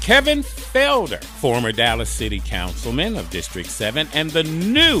Mr. Kevin Felder, former Dallas City Councilman of District 7 and the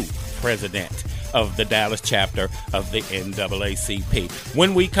new president of the Dallas chapter of the NAACP.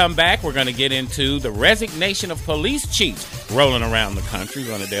 When we come back, we're going to get into the resignation of police chiefs rolling around the country. We're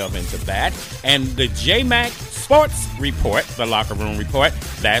going to delve into that. And the JMAC Sports Report, the Locker Room Report,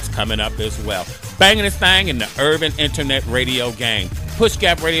 that's coming up as well. Banging this thing in the urban internet radio game.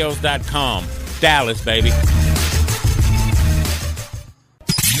 PushGapRadios.com. Dallas, baby.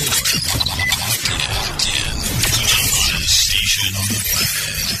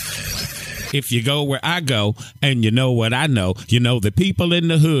 If you go where I go and you know what I know, you know the people in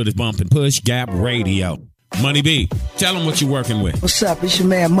the hood is bumping Push Gap Radio. Money B, tell them what you're working with. What's up? It's your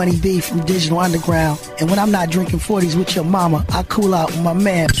man Money B from Digital Underground. And when I'm not drinking 40s with your mama, I cool out with my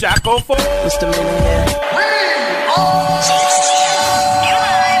man Chaco Ford. What's the millionaire?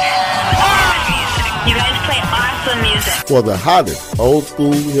 You guys play awesome music. For the hottest old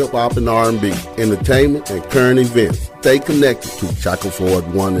school hip hop and R&B, entertainment, and current events, stay connected to Chaco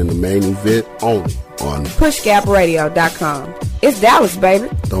Ford 1 in the main event only on PushGapRadio.com. It's Dallas, baby.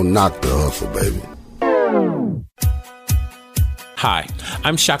 Don't knock the hustle, baby. Hi,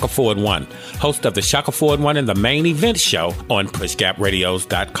 I'm Shaka Ford 1, host of the Shaka Ford 1 and the Main Event Show on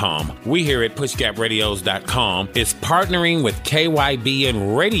PushGapRadios.com. We here at PushGapRadios.com is partnering with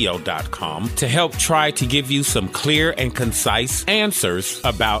KYBNRadio.com to help try to give you some clear and concise answers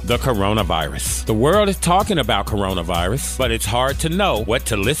about the coronavirus. The world is talking about coronavirus, but it's hard to know what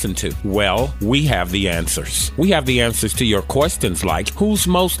to listen to. Well, we have the answers. We have the answers to your questions like, who's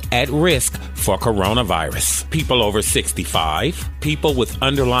most at risk for coronavirus? People over 65, people with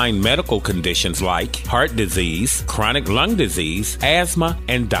underlying medical conditions like heart disease, chronic lung disease, asthma,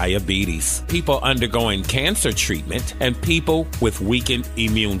 and diabetes, people undergoing cancer treatment, and people with weakened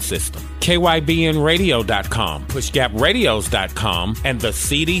immune system. KYBNRadio.com, PushGapRadios.com, and the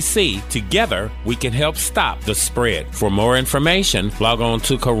CDC. Together, we can help stop the spread. For more information, log on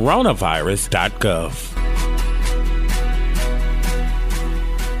to coronavirus.gov.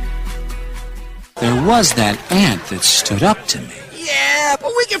 There was that ant that stood up to me. Yeah,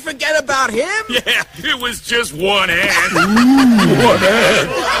 but we can forget about him. Yeah, it was just one ant. One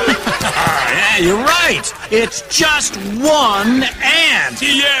ant. Yeah, you're right. It's just one ant.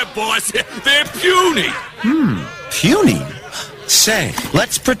 Yeah, boss. They're puny. Puny? Say,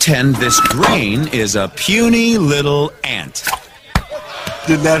 let's pretend this grain is a puny little ant.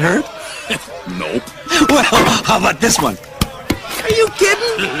 Did that hurt? Nope. Well, how about this one? Are you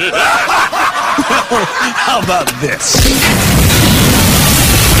kidding? How about this?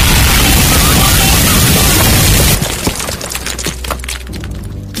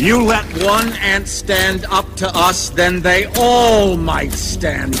 You let one ant stand up to us, then they all might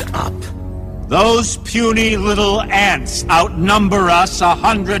stand up. Those puny little ants outnumber us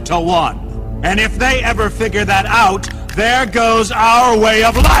 100 to 1. And if they ever figure that out, there goes our way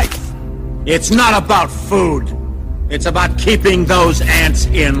of life. It's not about food. It's about keeping those ants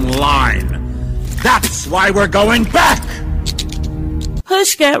in line. That's why we're going back.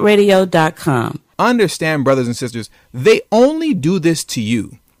 PushGapRadio.com. Understand, brothers and sisters, they only do this to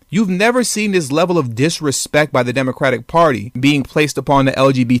you. You've never seen this level of disrespect by the Democratic Party being placed upon the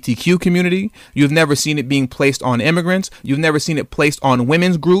LGBTQ community. You've never seen it being placed on immigrants. You've never seen it placed on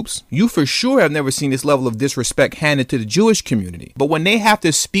women's groups. You for sure have never seen this level of disrespect handed to the Jewish community. But when they have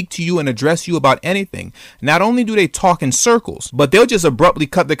to speak to you and address you about anything, not only do they talk in circles, but they'll just abruptly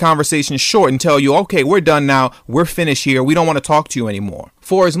cut the conversation short and tell you, okay, we're done now. We're finished here. We don't want to talk to you anymore.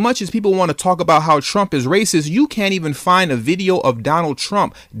 For as much as people want to talk about how Trump is racist, you can't even find a video of Donald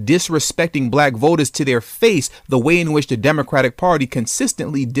Trump disrespecting black voters to their face the way in which the Democratic Party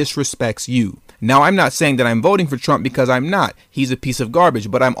consistently disrespects you. Now, I'm not saying that I'm voting for Trump because I'm not. He's a piece of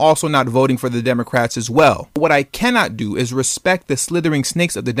garbage, but I'm also not voting for the Democrats as well. What I cannot do is respect the slithering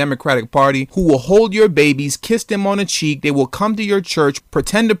snakes of the Democratic Party who will hold your babies, kiss them on the cheek. They will come to your church,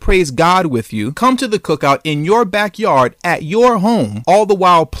 pretend to praise God with you, come to the cookout in your backyard at your home, all the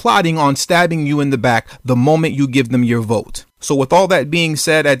while plotting on stabbing you in the back the moment you give them your vote. So with all that being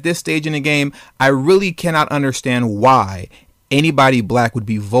said, at this stage in the game, I really cannot understand why anybody black would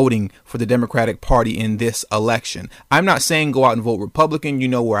be voting for the Democratic Party in this election. I'm not saying go out and vote Republican. You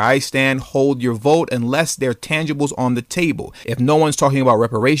know where I stand. Hold your vote unless there are tangibles on the table. If no one's talking about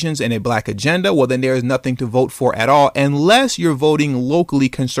reparations and a black agenda, well, then there is nothing to vote for at all unless you're voting locally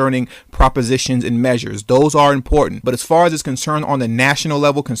concerning propositions and measures. Those are important. But as far as it's concerned on the national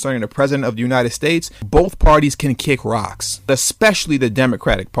level concerning the President of the United States, both parties can kick rocks, especially the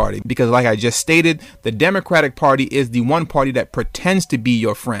Democratic Party, because like I just stated, the Democratic Party is the one party that pretends to be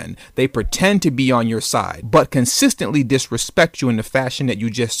your friend. They pretend to be on your side, but consistently disrespect you in the fashion that you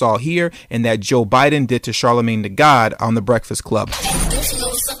just saw here and that Joe Biden did to Charlemagne the God on The Breakfast Club.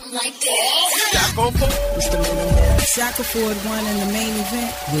 Shaka Ford won in the main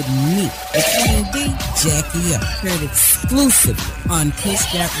event with me, the Queen D, Jackie up. Heard exclusively on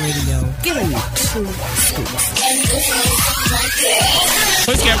PushGap Radio. Get a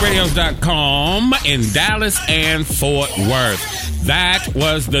PushGapRadios.com in Dallas and Fort Worth. That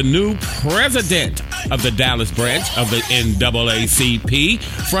was the new president of the Dallas branch of the NAACP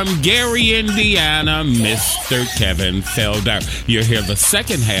from Gary, Indiana, Mr. Kevin Felder. You'll hear the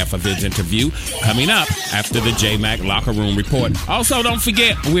second half of his interview coming up after the JMac Locker Room Report. Also, don't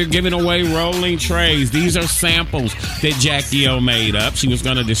forget, we're giving away rolling trays. These are samples that Jackie O made up. She was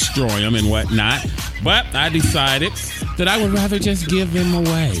going to destroy them and whatnot, but I decided that I would rather just give them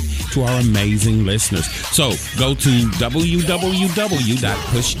away to our amazing listeners. So go to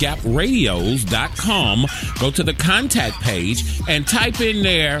www.pushgapradios.com, go to the contact page, and type in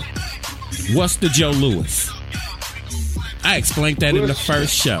there, what's the Joe Louis? I explained that in the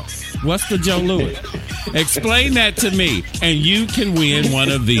first show. What's the Joe Louis? Explain that to me, and you can win one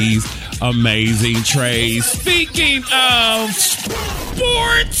of these amazing trays. Speaking of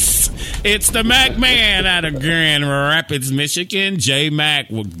sports, it's the Mac Man out of Grand Rapids, Michigan. J-Mac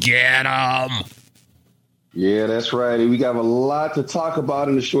will get him. Yeah, that's right. We got a lot to talk about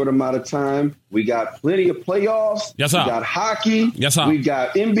in a short amount of time. We got plenty of playoffs. Yes, sir. We got hockey. Yes, sir. We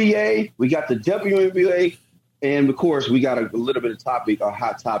got NBA. We got the WNBA. And, of course, we got a little bit of a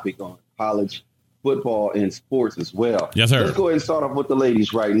hot topic on college football and sports as well. Yes, sir. Let's go ahead and start off with the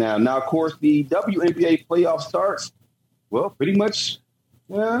ladies right now. Now, of course, the WNBA playoff starts, well, pretty much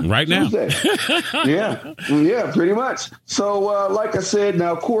right Tuesday. now. Yeah, pretty much. So, like I said,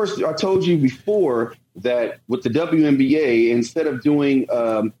 now, of course, I told you before that with the WNBA, instead of doing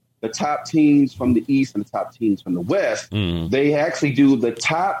the top teams from the East and the top teams from the West, they actually do the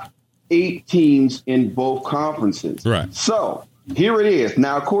top 8 teams in both conferences. Right. So here it is.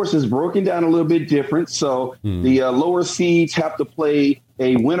 Now, of course, it's broken down a little bit different. So the lower seeds have to play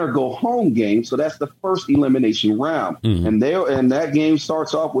a winner-go-home game. So that's the first elimination round. And that game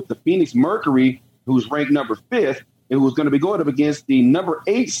starts off with the Phoenix Mercury, who's ranked number 5th, and who's going to be going up against the number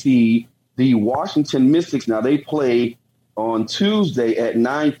 8 seed, the Washington Mystics. Now, they play on Tuesday at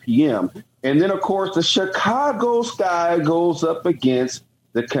 9 p.m. And then, of course, the Chicago Sky goes up against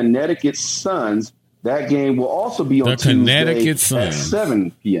the Connecticut Suns. That game will also be on Tuesday at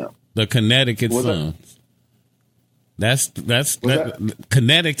 7 p.m. The Connecticut Suns. That's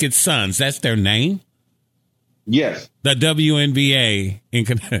Connecticut Suns. That's their name? Yes. The WNBA in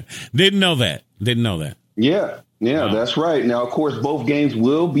Connecticut. Didn't know that. Yeah, wow. That's right. Now, of course, both games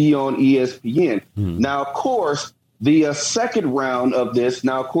will be on ESPN. Now, of course, the second round of this,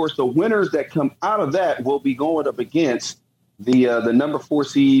 now, of course, the winners that come out of that will be going up against the number 4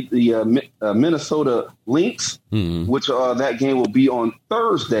 seed, the Minnesota Lynx, which that game will be on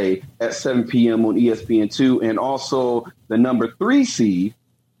Thursday at 7 p.m. on ESPN2, and also the number 3 seed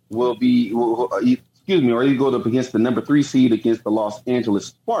will go up against the number 3 seed against the Los Angeles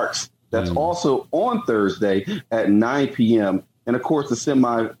Sparks. That's also on Thursday at 9 p.m. And of course, the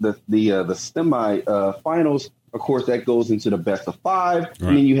semi finals. Of course, that goes into the best of 5,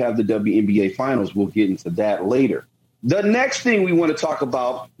 and then you have the WNBA finals. We'll get into that later. The next thing we want to talk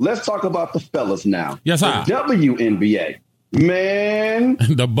about, let's talk about the fellas now. Yes, sir. The WNBA. Man.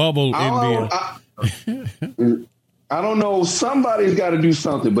 The bubble NBA. I don't know. Somebody's got to do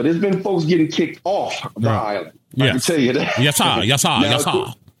something, but it's been folks getting kicked off the island. I can tell you that. Yes, sir. Yes, sir. Yes, sir.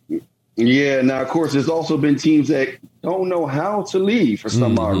 Yeah. Now, of course, there's also been teams that don't know how to leave for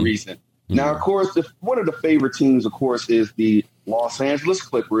some odd reason. Now, of course, one of the favorite teams, of course, is the Los Angeles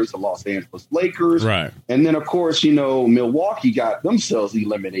Clippers, the Los Angeles Lakers. Right. And then, of course, Milwaukee got themselves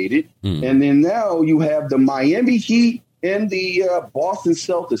eliminated. And then now you have the Miami Heat and the Boston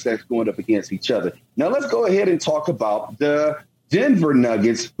Celtics that's going up against each other. Now, let's go ahead and talk about the Denver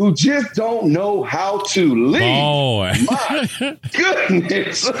Nuggets, who just don't know how to leave. Boy. My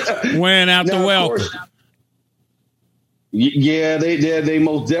goodness. Went out the welcome. Yeah, they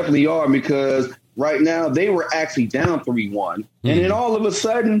most definitely are, because right now they were actually down 3-1. And then all of a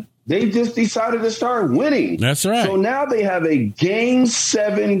sudden, they just decided to start winning. That's right. So now they have a Game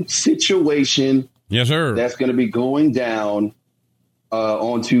 7 situation. Yes, sir. That's going to be going down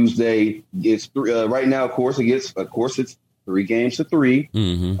on Tuesday. It's right now, of course, it's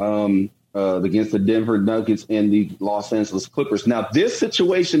 3-3 against the Denver Nuggets and the Los Angeles Clippers. Now, this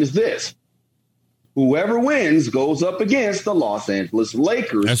situation is this. Whoever wins goes up against the Los Angeles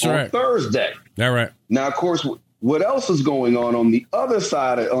Lakers on Thursday. That's right. Now, of course, what else is going on the other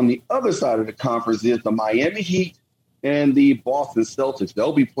side of the conference is the Miami Heat and the Boston Celtics.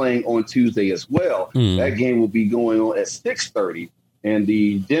 They'll be playing on Tuesday as well. That game will be going on at 6:30, and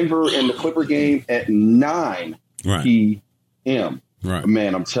the Denver and the Clipper game at 9 p.m. Right.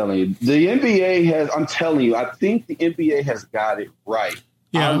 Man, I'm telling you, the NBA has. I'm telling you, I think the NBA has got it right.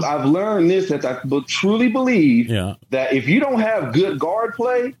 Yeah. I've learned this, that I truly believe that if you don't have good guard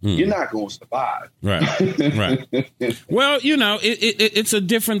play, you're not going to survive. Right. Well, it's a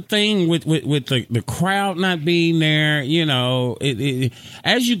different thing with the crowd not being there.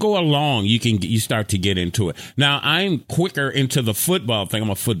 As you go along, you start to get into it. Now, I'm quicker into the football thing. I'm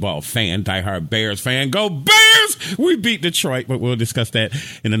a football fan, diehard Bears fan. Go Bears! We beat Detroit, but we'll discuss that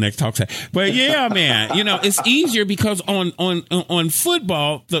in the next talk set. But yeah, man, it's easier because on football,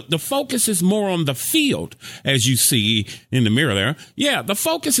 the focus is more on the field, as you see in the mirror there. Yeah, the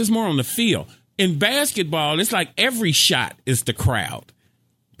focus is more on the field. In basketball, it's like every shot is the crowd.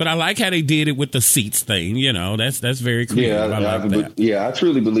 But I like how they did it with the seats thing. That's very creative. I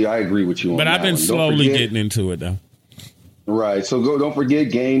truly believe I agree with you on that. But I've been slowly getting into it, though. Right. So don't forget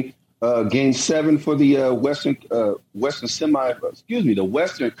game 7 for the the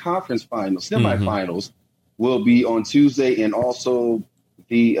Western Conference Finals, semifinals will be on Tuesday, and also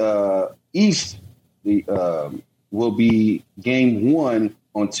the East will be game 1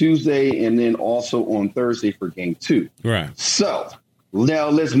 on Tuesday, and then also on Thursday for game 2. Right. So now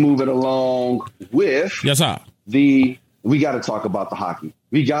let's move it along with we got to talk about the hockey.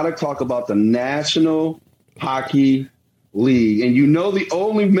 We got to talk about the National Hockey League. And the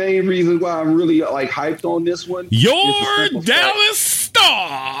only main reason why I'm really hyped on this one, your Dallas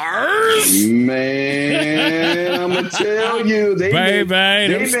Stars. Man, I'm gonna tell you, they've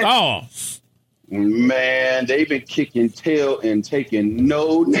been kicking tail and taking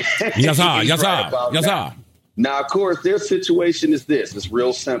no names. Yes, sir. Now, of course, their situation is this. It's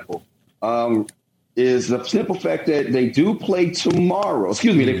real simple. Is the simple fact that they do play tomorrow.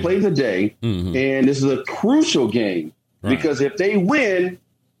 They play today, and this is a crucial game. Right. Because if they win,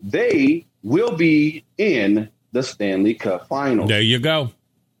 they will be in the Stanley Cup Finals. There you go.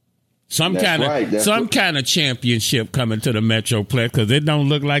 Some kind of championship coming to the Metroplex, because it don't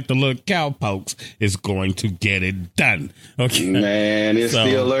look like the little cowpokes is going to get it done. Okay, man, it's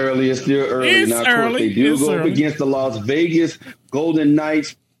still early. It's still early. Now, of course, they do go up against the Las Vegas Golden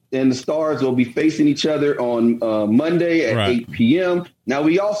Knights, and the Stars will be facing each other on Monday at 8 p.m. Now,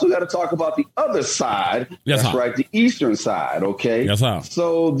 we also got to talk about the other side. Yes, that's right, the eastern side, okay? Yes, sir.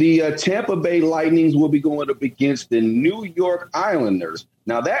 So the Tampa Bay Lightnings will be going up against the New York Islanders.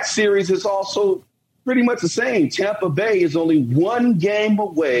 Now, that series is also pretty much the same. Tampa Bay is only one game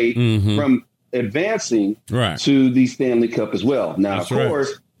away from advancing to the Stanley Cup as well. Now, of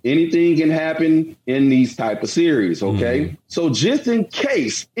course, anything can happen in these type of series, okay? So just in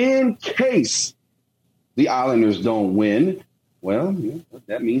case the Islanders don't win, Well,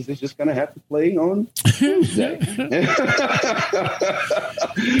 that means it's just going to have to play on Tuesday.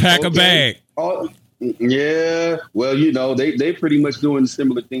 Pack a bag. Yeah. Well, they pretty much doing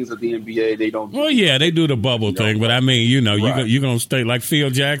similar things at the NBA. They don't. Well, yeah, they do the bubble thing, but I mean, you're going to stay like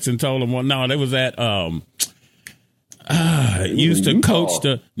Phil Jackson told them. Well, no, they was at used to coach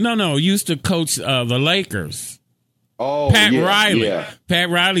the Lakers. Oh, Pat Riley. Yeah. Pat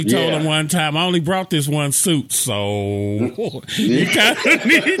Riley told him one time, I only brought this one suit, so you kind of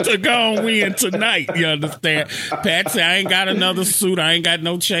need to go and win tonight. You understand? Pat said, I ain't got another suit. I ain't got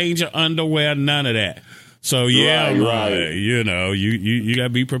no change of underwear, none of that. So, yeah, right. You got to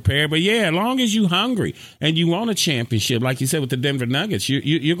be prepared. But, yeah, as long as you hungry and you want a championship, like you said with the Denver Nuggets,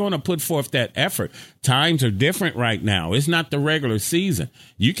 you're going to put forth that effort. Times are different right now. It's not the regular season.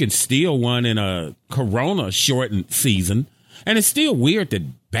 You can steal one in a Corona-shortened season. And it's still weird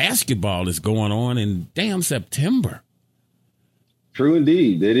that basketball is going on in damn September. True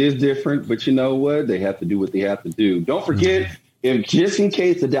indeed. It is different. But you know what? They have to do what they have to do. Don't forget, if just in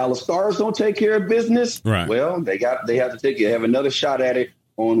case the Dallas Stars don't take care of business, well, they have to have another shot at it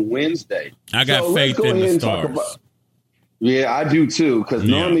on Wednesday. I got faith in the Stars. Yeah, I do too, because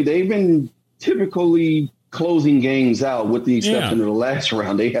normally they've been typically closing games out, with the exception of the last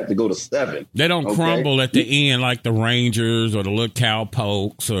round. They have to go to 7. They don't crumble at the end like the Rangers or the little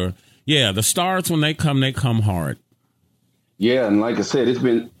Cowpokes the Stars, when they come hard. Yeah, and like I said, it's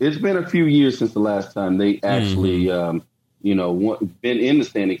been a few years since the last time they actually been in the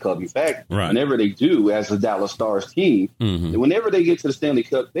Stanley Cup. In fact, whenever they do, as the Dallas Stars team, whenever they get to the Stanley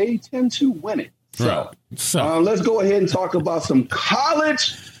Cup, they tend to win it. So let's go ahead and talk about some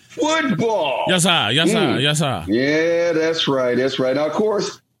college football. Yes, sir. Yeah, that's right. Now, of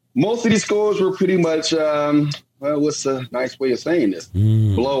course, most of these scores were pretty much, what's a nice way of saying this?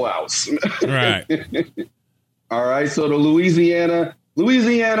 Blowouts. Right. All right, so the Louisiana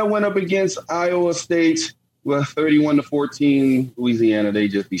went up against Iowa State. Well, 31-14, Louisiana, they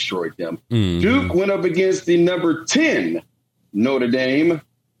just destroyed them. Duke went up against the number 10 Notre Dame,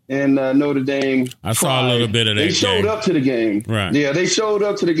 and Notre Dame. I saw a little bit of that. They showed up to the game. Right. Yeah, they showed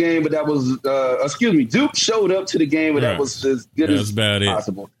up to the game, but that was, Duke showed up to the game, but that was as good as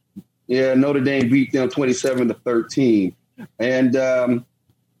possible. Yeah, Notre Dame beat them 27-13. And,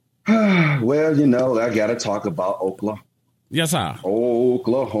 I got to talk about Oklahoma. Yes, sir.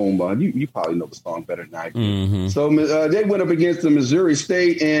 Oklahoma. You probably know the song better than I do. So they went up against the Missouri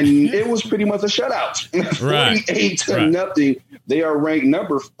State, and it was pretty much a shutout. 48-0. They are ranked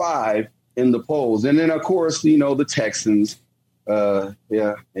number 5 in the polls. And then, of course, the Texans. Longhorns.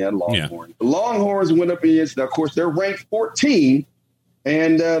 Yeah. The Longhorns went up against, of course, they're ranked 14.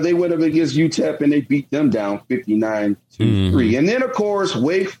 And they went up against UTEP, and they beat them down 59-3. And then, of course,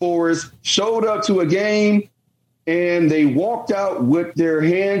 Wake Forest showed up to a game, and they walked out with their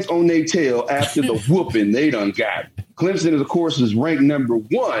hands on their tail after the whooping they done got. Clemson, of course, is ranked number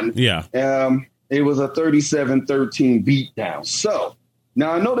 1. Yeah. It was a 37-13 beatdown. So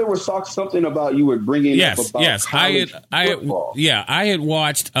now I know there was something about you were bringing up about college football. I had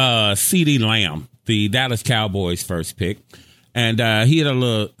watched CeeDee Lamb, the Dallas Cowboys' first pick, and he had a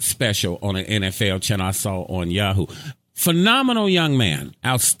little special on an NFL channel I saw on Yahoo. Phenomenal young man,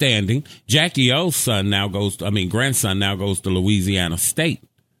 outstanding. Jackie O's grandson now goes to Louisiana State.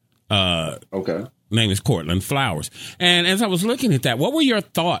 Name is Cortland Flowers. And as I was looking at that, what were your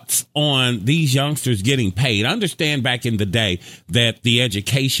thoughts on these youngsters getting paid? I understand back in the day that the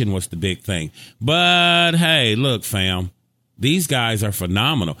education was the big thing. But hey, look, fam, these guys are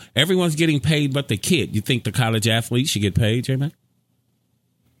phenomenal. Everyone's getting paid but the kid. You think the college athletes should get paid, J-Man?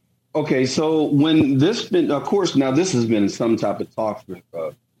 Okay, so when this been, of course, now this has been some type of talk for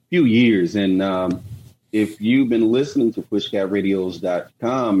a few years. And if you've been listening to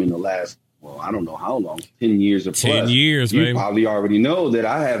pushgapradios.com in the last, I don't know how long, 10 years or plus. 10 years, you baby. Probably already know that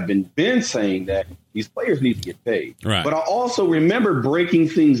I have been saying that these players need to get paid. Right. But I also remember breaking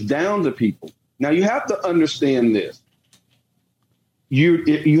things down to people. Now, you have to understand this.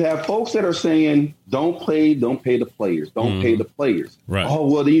 You have folks that are saying, don't pay the players. Don't pay the players. Right. Oh,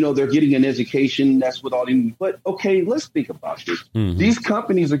 well, they're getting an education. That's what all they need. But, okay, let's think about this. These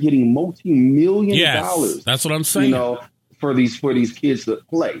companies are getting multi-million dollars. That's what I'm saying. For these kids to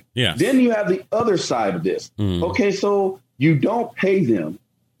play. Yes. Then you have the other side of this. Okay, so you don't pay them.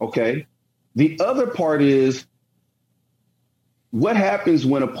 Okay. The other part is what happens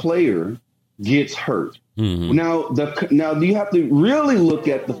when a player gets hurt. Now you have to really look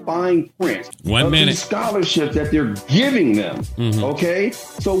at the fine print of the scholarship that they're giving them. Okay,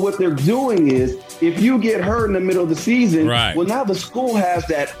 so what they're doing is, if you get hurt in the middle of the season, well, now the school has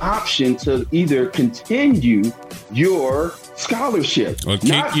that option to either continue your scholarship, or kick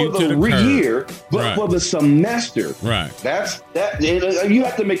not you for to the the curb. year, but for the semester. Right. That's that. You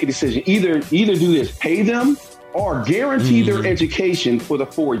have to make a decision. Either do this, pay them, or guarantee their education for the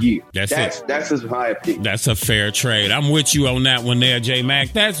 4 years. That's just my opinion. That's a fair trade. I'm with you on that one there,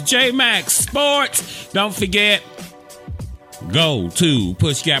 J-Mac. That's J-Mac Sports. Don't forget, go to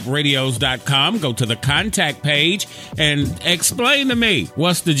pushgapradios.com, go to the contact page, and explain to me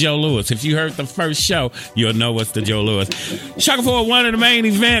what's the Joe Louis. If you heard the first show, you'll know what's the Joe Louis. Shaka Ford one in the main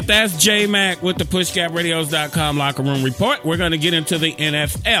event. That's J-Mac with the pushgapradios.com locker room report. We're going to get into the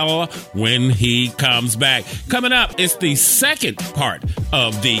NFL when he comes back. Coming up, it's the second part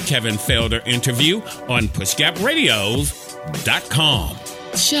of the Kevin Felder interview on pushgapradios.com.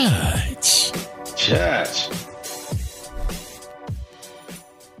 Judge.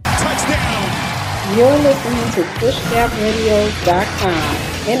 Touchdown. You're listening to PushGapRadios.com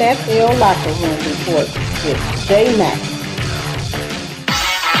NFL Locker Room Report with J-Mac.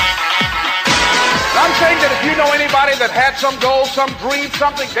 I'm saying that if you know anybody that had some goal, some dream,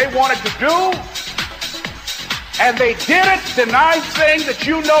 something they wanted to do, and they did it, denying saying that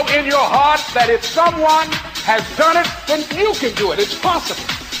you know in your heart that if someone has done it, then you can do it. It's possible.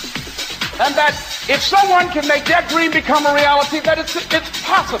 And that if someone can make their dream become a reality, that it's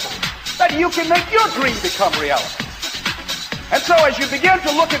possible that you can make your dream become reality. And so as you begin to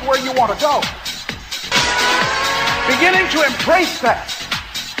look at where you want to go, beginning to embrace that,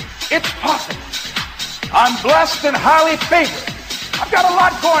 it's possible. I'm blessed and highly favored. I've got a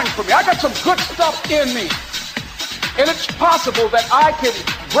lot going for me. I got some good stuff in me. And it's possible that I can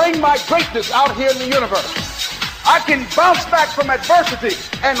bring my greatness out here in the universe. I can bounce back from adversity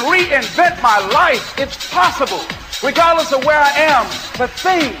and reinvent my life. It's possible, regardless of where I am, that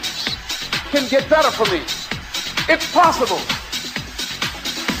things can get better for me. It's possible.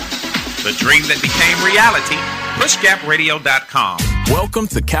 The dream that became reality. PushGapRadio.com. Welcome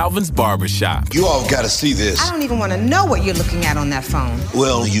to Calvin's Barbershop. You all got to see this. I don't even want to know what you're looking at on that phone.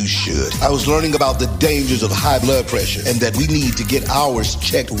 Well, you should. I was learning about the dangers of high blood pressure and that we need to get ours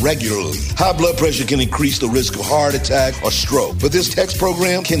checked regularly. High blood pressure can increase the risk of heart attack or stroke, but this text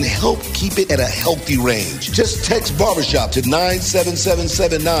program can help keep it at a healthy range. Just text Barbershop to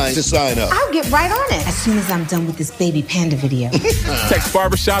 97779 to sign up. I'll get right on it as soon as I'm done with this baby panda video. Text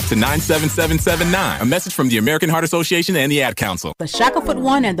Barbershop to 97779. A message from the American Heart Association and the Ad Council. The Shackelford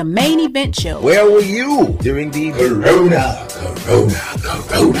One and the main event show. Where were you during the Corona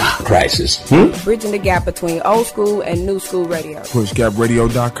crisis? Bridging the gap between old school and new school radio.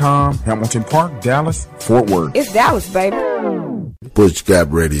 PushGapRadio.com, Hamilton Park, Dallas, Fort Worth. It's Dallas, baby.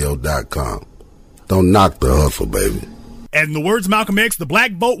 PushGapRadio.com. Don't knock the hustle, baby. And in the words of Malcolm X, the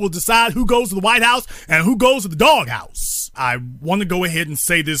black vote will decide who goes to the White House and who goes to the doghouse. I want to go ahead and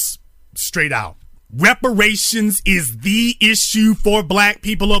say this straight out. Reparations is the issue for black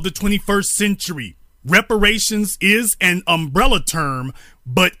people of the 21st century. Reparations is an umbrella term,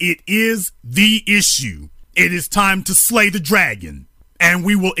 but it is the issue. It is time to slay the dragon, and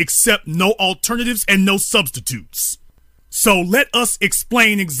we will accept no alternatives and no substitutes. So let us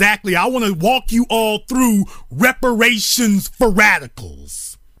explain exactly. I want to walk you all through reparations for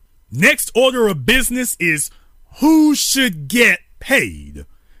radicals. Next order of business is who should get paid.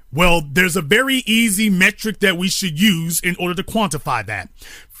 Well, there's a very easy metric that we should use in order to quantify that.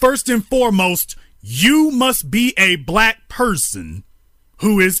 First and foremost, you must be a black person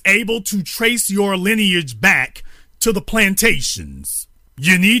who is able to trace your lineage back to the plantations.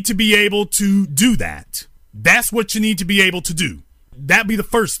 You need to be able to do that. That's what you need to be able to do. That'd be the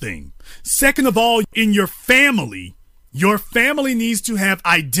first thing. Second of all, in your family needs to have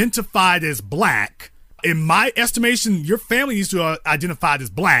identified as black. In my estimation, your family needs to identify as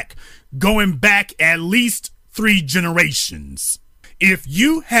black going back at least 3 generations. If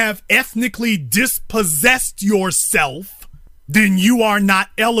you have ethnically dispossessed yourself, then you are not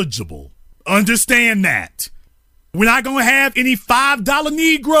eligible. Understand that. We're not going to have any $5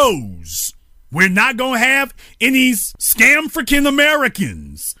 Negroes. We're not going to have any Scamfrican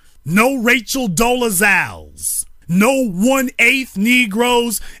Americans. No Rachel Dolezals. No 1/8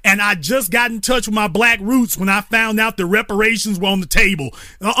 Negroes, and I just got in touch with my black roots when I found out the reparations were on the table.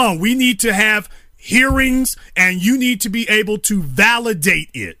 We need to have hearings, and you need to be able to validate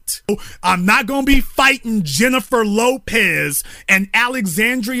it. I'm not going to be fighting Jennifer Lopez and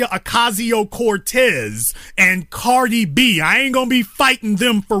Alexandria Ocasio-Cortez and Cardi B. I ain't going to be fighting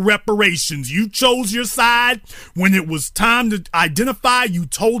them for reparations. You chose your side. When it was time to identify, you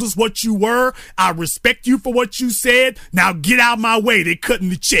told us what you were. I respect you for what you said. Now get out of my way. They're cutting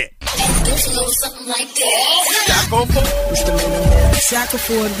the check.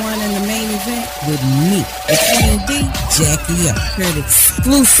 Shackleford won in the main event with me, the Queen D, Jackie Up. Heard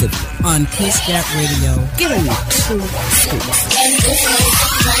exclusively on Pushback Radio. Give me two scoops.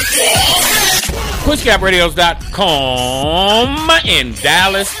 PushGapRadios.com in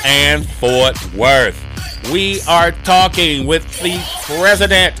Dallas and Fort Worth. We are talking with the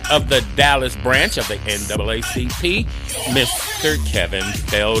president of the Dallas branch of the NAACP, Mr. Kevin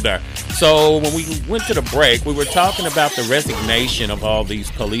Felder. So when we went to the break, we were talking about the resignation of all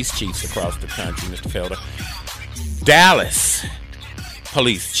these police chiefs across the country, Mr. Felder. Dallas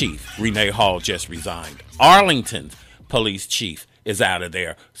police chief Renee Hall just resigned. Arlington's police chief is out of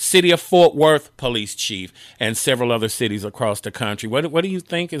there. City of Fort Worth police chief and several other cities across the country. What do you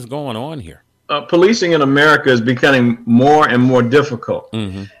think is going on here? Policing in America is becoming more and more difficult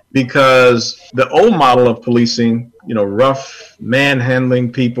because the old model of policing, rough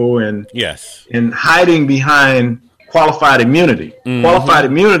manhandling people and hiding behind qualified immunity. Qualified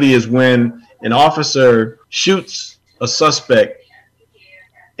immunity is when an officer shoots a suspect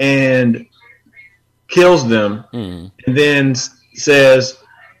and kills them and then says,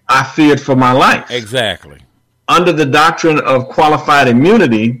 I feared for my life. Exactly. Under the doctrine of qualified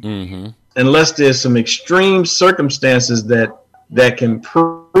immunity, unless there's some extreme circumstances that can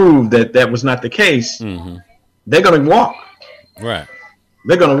prove that was not the case, they're going to walk. Right.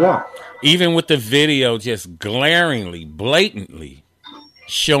 They're going to walk. Even with the video just glaringly, blatantly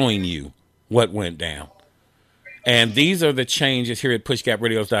showing you what went down. And these are the changes here at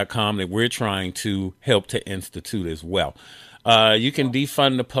PushGapRadios.com that we're trying to help to institute as well. You can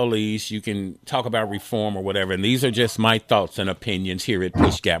defund the police. You can talk about reform or whatever. And these are just my thoughts and opinions here at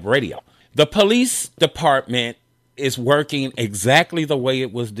Push Gap Radio. The police department is working exactly the way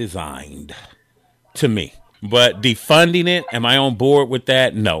it was designed to me. But defunding it, am I on board with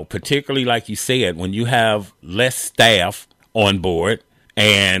that? No. Particularly, like you said, when you have less staff on board.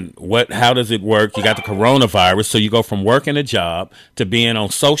 And how does it work? You got the coronavirus, so you go from working a job to being on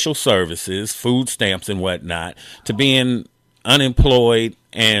social services, food stamps and whatnot, to being unemployed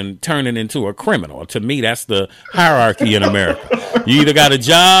and turning into a criminal. To me, that's the hierarchy in America. You either got a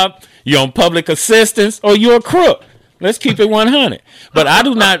job, you're on public assistance, or you're a crook. Let's keep it 100. But I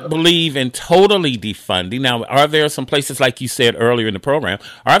do not believe in totally defunding. Now, are there some places, like you said earlier in the program,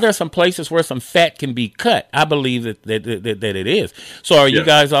 are there some places where some fat can be cut? I believe that it is. So are you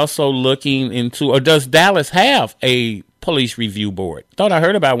guys also looking into, or does Dallas have a police review board? Thought I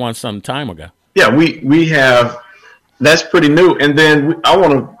heard about one some time ago. Yeah, we have. That's pretty new. And then I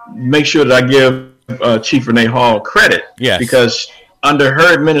want to make sure that I give Chief Renee Hall credit. Yes. Because under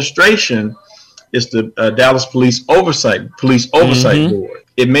her administration, it's the Dallas Police Oversight Board.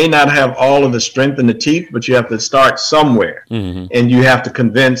 It may not have all of the strength in the teeth, but you have to start somewhere, and you have to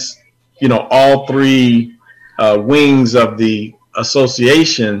convince, all three wings of the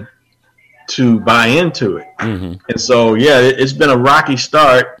association to buy into it. And so, it's been a rocky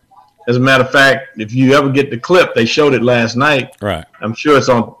start. As a matter of fact, if you ever get the clip, they showed it last night. Right. I'm sure it's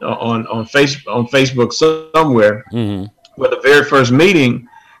on Facebook somewhere. Where the very first meeting,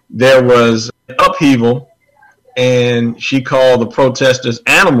 there was upheaval, and she called the protesters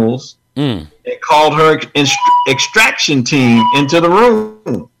animals and called her extraction team into the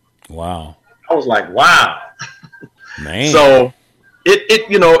room. Wow. I was like, wow. Man. So it's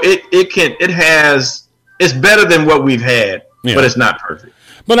better than what we've had, but it's not perfect.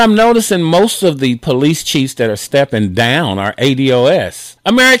 But I'm noticing most of the police chiefs that are stepping down are ADOS.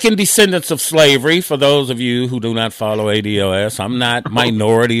 American descendants of slavery, for those of you who do not follow ADOS. I'm not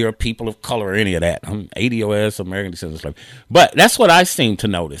minority or people of color or any of that. I'm ADOS, American descendants of slavery. But that's what I seem to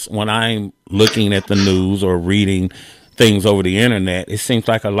notice when I'm looking at the news or reading things over the internet. It seems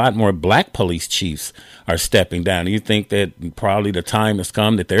like a lot more black police chiefs are stepping down. Do you think that probably the time has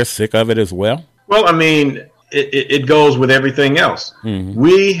come that they're sick of it as well? Well, I mean, it goes with everything else.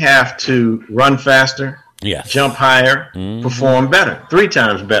 We have to run faster, jump higher, perform better, 3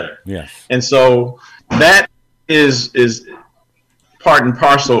 times better. Yes. And so that is part and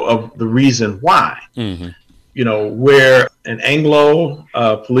parcel of the reason why. Where an Anglo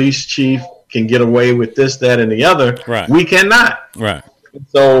police chief can get away with this, that, and the other, we cannot. Right.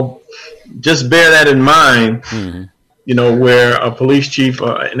 So just bear that in mind. Where a police chief,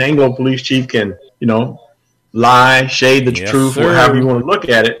 an Anglo police chief can, lie, shade the truth, or however you want to look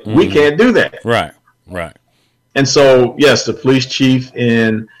at it. We can't do that. Right. And so, yes, the police chief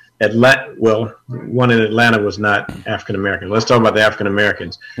in Atlanta, well, one in Atlanta was not African American. Let's talk about the African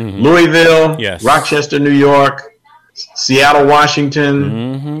Americans. Louisville, Rochester, New York, Seattle,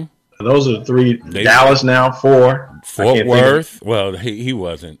 Washington. Those are the 3. Dallas now, 4. Fort Worth. Well, he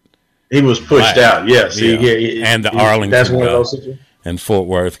wasn't. He was pushed out. Yes, and the Arlington. That's one of those situations. And Fort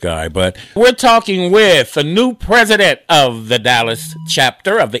Worth guy. But we're talking with the new president of the Dallas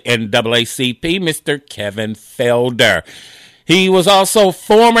chapter of the NAACP, Mr. Kevin Felder. He was also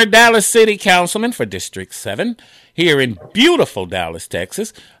former Dallas City Councilman for District 7 here in beautiful Dallas,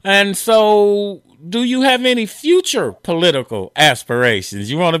 Texas. And so, do you have any future political aspirations?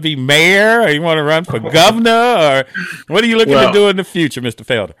 You want to be mayor, or you want to run for governor, or what are you looking to do in the future, Mr.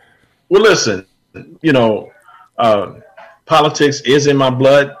 Felder? Well, listen, politics is in my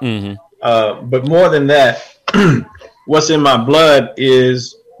blood, but more than that, what's in my blood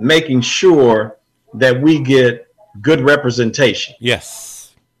is making sure that we get good representation.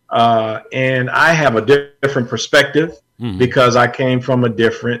 Yes. And I have a different perspective because I came from a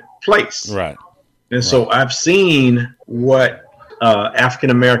different place. Right. And so I've seen what African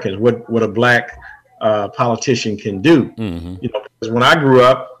Americans, what a black politician can do. Because when I grew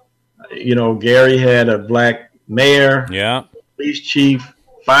up, Gary had a black mayor, police chief,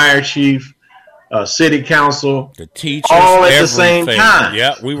 fire chief, city council, the teachers, all at the same time.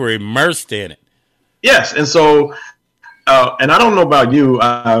 Yeah, we were immersed in it. Yes, and so, and I don't know about you.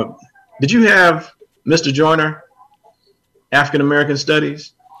 Did you have Mr. Joyner, African American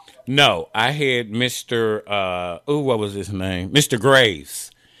Studies? No, I had Mr. What was his name? Mr. Graves.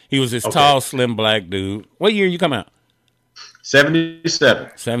 He was this tall, slim black dude. What year you come out?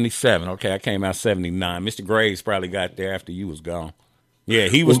 77. 77. Okay, I came out 79. Mr. Graves probably got there after you was gone. Yeah,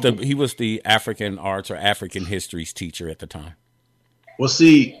 he was the African arts or African histories teacher at the time. Well,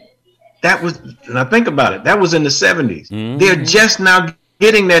 see, that was, and I think about it, that was in the 70s. They're just now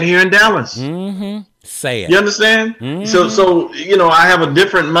getting that here in Dallas. Say it. You understand? So I have a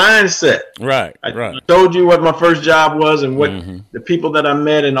different mindset. Right. I told you what my first job was and what the people that I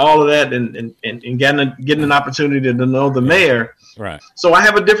met and all of that, and getting an opportunity to know the mayor. Right. So I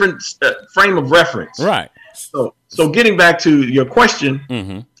have a different frame of reference. Right. So getting back to your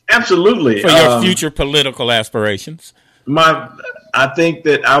question, absolutely. For your future political aspirations. I think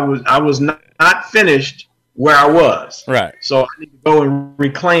that I was not finished where I was. Right. So I need to go and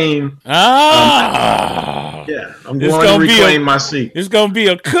reclaim. I'm going to reclaim my seat. It's going to be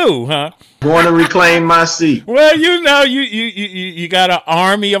a coup, huh? Going to reclaim my seat. Well, you got an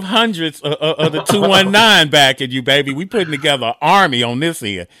army of hundreds of the 219 backing you, baby. We putting together an army on this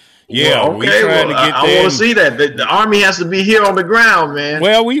end. Yeah, we trying to get there. I want to see that. The army has to be here on the ground, man.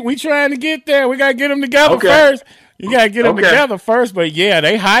 Well, we trying to get there. We got to get them together first. You got to get them together first. But yeah,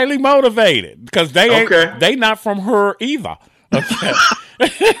 they highly motivated because they not from her either. Okay.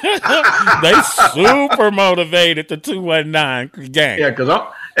 They super motivated, the 219 gang. Yeah, because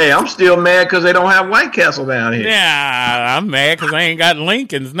I'm still mad because they don't have White Castle down here. Yeah, I'm mad because I ain't got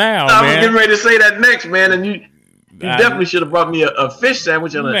Lincoln's now, I man. was getting ready to say that next, man, and you definitely should have brought me a fish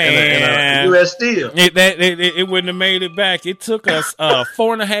sandwich and a U.S. Steel. It wouldn't have made it back. It took us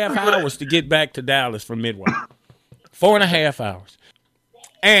 4.5 hours to get back to Dallas from Midway. 4.5 hours.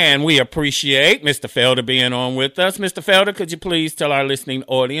 And we appreciate Mr. Felder being on with us. Mr. Felder, could you please tell our listening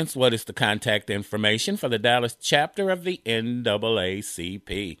audience what is the contact information for the Dallas chapter of the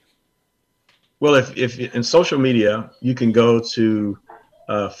NAACP? Well, if in social media, you can go to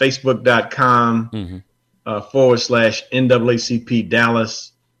facebook.com /NAACP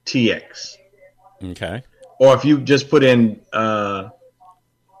Dallas TX. Okay. Or if you just put in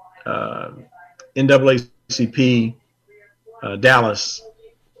NAACP Dallas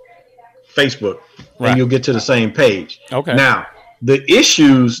Facebook, and you'll get to the same page. Okay. Now, the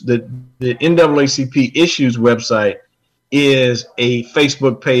issues, the NAACP issues website is a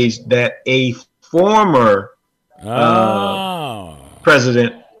Facebook page that a former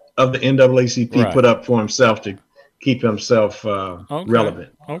president of the NAACP put up for himself to keep himself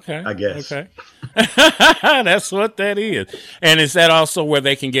relevant. Okay. I guess. Okay. That's what that is. And is that also where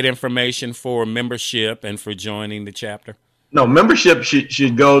they can get information for membership and for joining the chapter? No, membership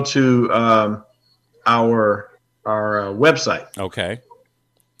should go to our website. Okay.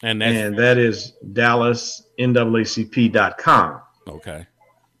 And that is DallasNAACP.com. Okay.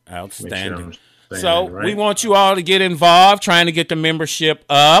 Outstanding. So we want you all to get involved, trying to get the membership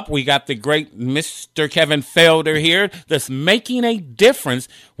up. We got the great Mr. Kevin Felder here that's making a difference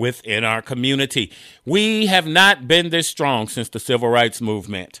within our community. We have not been this strong since the Civil Rights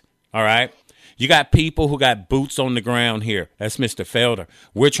Movement. All right. You got people who got boots on the ground here. That's Mr. Felder.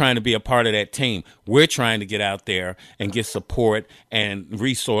 We're trying to be a part of that team. We're trying to get out there and get support and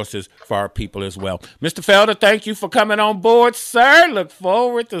resources for our people as well. Mr. Felder, thank you for coming on board, sir. Look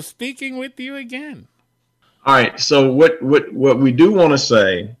forward to speaking with you again. All right. So what we do want to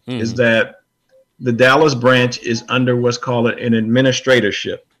say is that the Dallas branch is under what's called an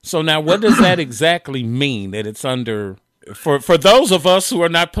administratorship. So now what does that exactly mean, that it's under, for those of us who are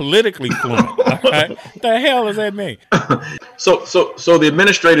not politically fluent, all right? What the hell does that mean? So the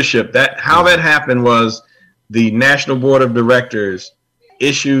administratorship, how that happened was the National Board of Directors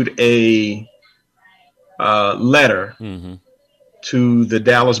issued a letter to the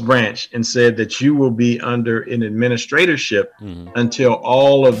Dallas branch and said that you will be under an administratorship until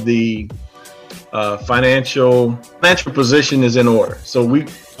all of the financial position is in order. So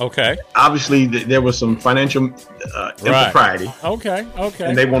obviously there was some financial impropriety. Right. Okay.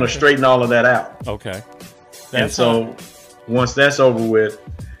 And they want to straighten all of that out. Okay. And so once that's over with,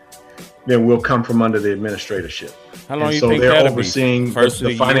 then we'll come from under the administratorship. How long do you so think they're that'll overseeing be?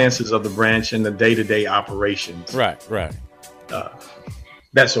 the finances of the branch and the day-to-day operations. Right.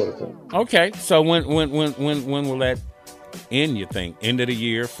 That sort of thing. Okay. So when will that end, you think? End of the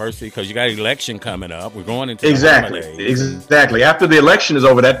year, first, because you got an election coming up. We're going into Exactly. After the election is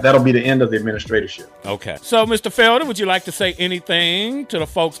over, that'll be the end of the administratorship. Okay. So, Mr. Felder, would you like to say anything to the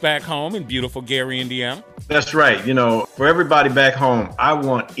folks back home in beautiful Gary, Indiana? That's right. For everybody back home, I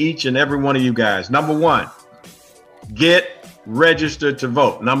want each and every one of you guys, number one, get registered to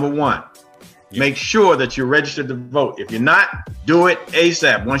vote. Number one, make sure that you're registered to vote. If you're not, do it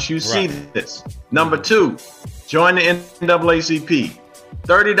ASAP once you see this. Number two, join the NAACP.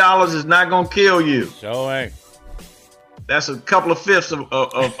 $30 is not going to kill you. Sure ain't. That's a couple of fifths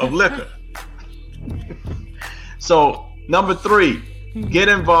of liquor. So, number three, get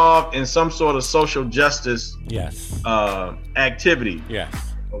involved in some sort of social justice activity. Yes.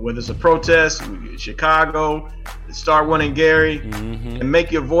 Whether it's a protest, Chicago, start one in Gary, and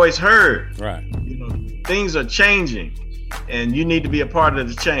make your voice heard. Right. Things are changing, and you need to be a part of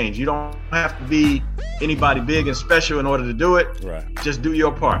the change. You don't have to be anybody big and special in order to do it. Right. Just do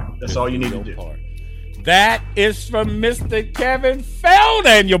your part. That's all you need to do. That is from Mr. Kevin Felder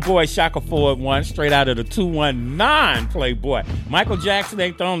and your boy Shaka Ford 1, straight out of the 219 Playboy. Michael Jackson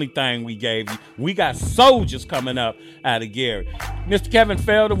ain't the only thing we gave you. We got soldiers coming up out of Gary. Mr. Kevin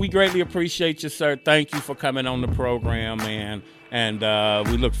Felder, we greatly appreciate you, sir. Thank you for coming on the program, man. And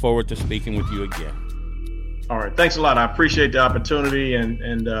we look forward to speaking with you again. All right. Thanks a lot. I appreciate the opportunity,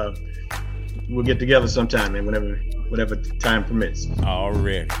 and we'll get together sometime, man, whatever time permits. All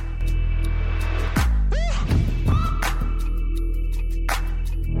right.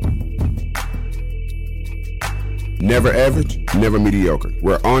 Never average, never mediocre.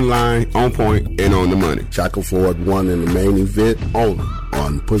 We're online, on point, and on the money. Shaka Ford won in the main event only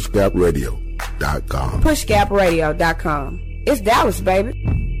on PushGapRadio.com. PushGapRadio.com. It's Dallas, baby.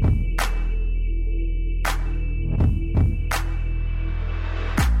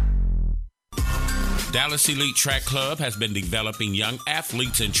 Dallas Elite Track Club has been developing young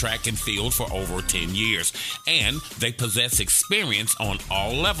athletes in track and field for over 10 years, and they possess experience on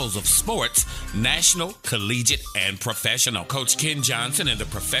all levels of sports, national, collegiate, and professional. Coach Ken Johnson and the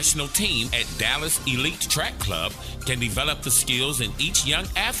professional team at Dallas Elite Track Club can develop the skills in each young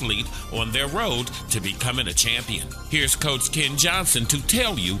athlete on their road to becoming a champion. Here's Coach Ken Johnson to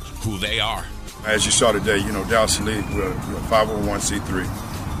tell you who they are. As you saw today, Dallas Elite, we're a 501c3.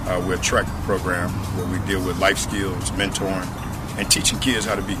 We're a track program where we deal with life skills, mentoring, and teaching kids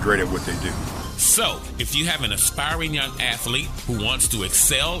how to be great at what they do. So, if you have an aspiring young athlete who wants to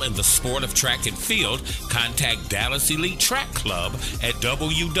excel in the sport of track and field, contact Dallas Elite Track Club at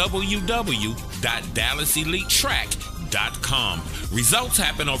www.dallaselitetrack.com. Results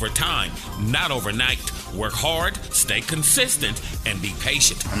happen over time, not overnight. Work hard, stay consistent, and be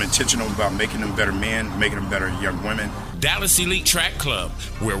patient. I'm intentional about making them better men, making them better young women. Dallas Elite Track Club.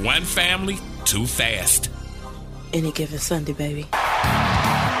 We're one family, too fast. Any given Sunday, baby.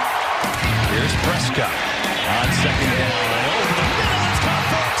 Here's Prescott on second down. Over the middle, it's caught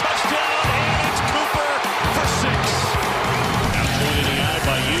for a touchdown, and it's Cooper for 6. Now pointed the eye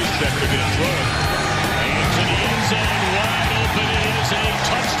by Juszczyk, they're going to throw it. Into the end zone, wide open. It is a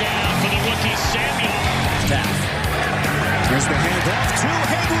touchdown for the rookie Samuel. Here's the handoff to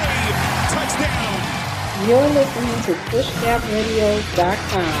Henry. Touchdown. You're listening to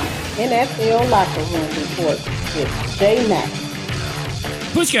PushGapRadio.com NFL Locker Room Report with J-Mac.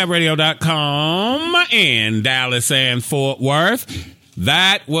 PushGapRadio.com in Dallas and Fort Worth.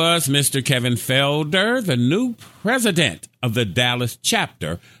 That was Mr. Kevin Felder, the new president of the Dallas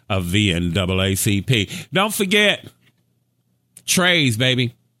chapter of the NAACP. Don't forget, trays,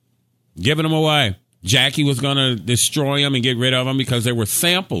 baby. Giving them away. Jackie was going to destroy them and get rid of them because there were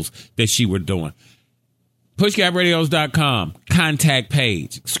samples that she were doing. PushGapRadios.com, contact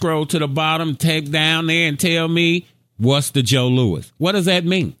page. Scroll to the bottom, take down there and tell me what's the Joe Louis. What does that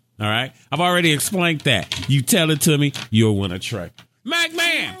mean? All right. I've already explained that. You tell it to me, you'll win a tray. Mac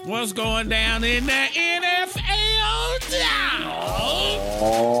Man, what's going down in the NFL?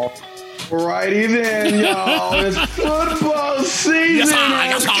 Righty then, y'all. It's football season.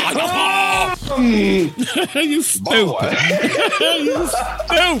 You stupid. You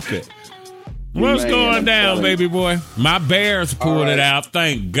stupid. What's going down, baby boy? My Bears pulled it out.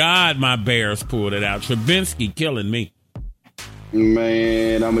 Thank God my Bears pulled it out. Travinsky killing me.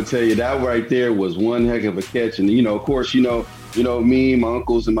 Man, I'm going to tell you, that right there was one heck of a catch. And, of course, me, my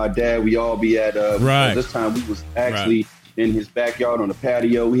uncles, and my dad, we all be at, this time we was actually in his backyard on the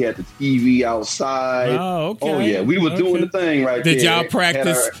patio. We had the TV outside. Oh, okay. Oh, yeah, we were doing the thing right there.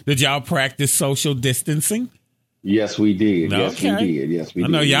 Did y'all practice social distancing? Yes, we did. Okay. Yes, we did.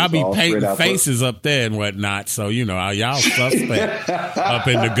 I know y'all be painting faces up there and whatnot, so, y'all suspect up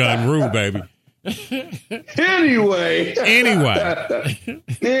in the gun room, baby. Anyway,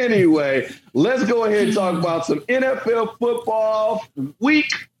 let's go ahead and talk about some NFL football,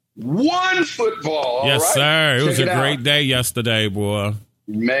 week 1 football. Yes, right? sir. It was a great day yesterday, boy.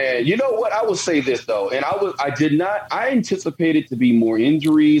 Man, you know what? I will say this, though, and I anticipated to be more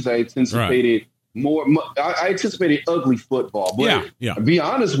injuries. I anticipated I anticipated ugly football. But to be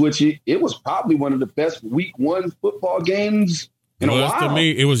honest with you, it was probably one of the best week 1 football games in a while. To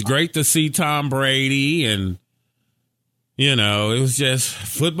me, it was great to see Tom Brady, and it was just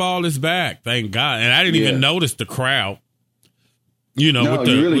football is back, thank God. And I didn't even notice the crowd. With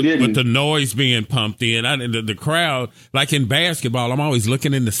the noise being pumped in, the crowd, like in basketball, I'm always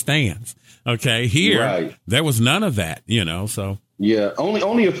looking in the stands. Okay, here there was none of that. So. Yeah,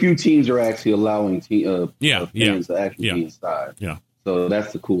 only a few teams are actually allowing fans to actually be inside. Yeah. So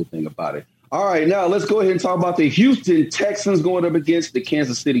that's the cool thing about it. All right, now let's go ahead and talk about the Houston Texans going up against the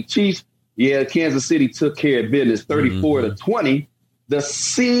Kansas City Chiefs. Yeah, Kansas City took care of business, 34-20. The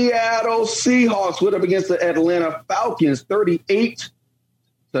Seattle Seahawks went up against the Atlanta Falcons,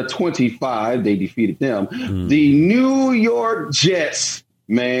 38-25. They defeated them. The New York Jets.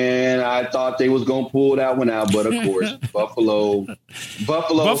 Man, I thought they was going to pull that one out, but of course, Buffalo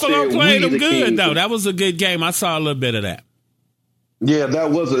played them good, though. That was a good game. I saw a little bit of that. Yeah,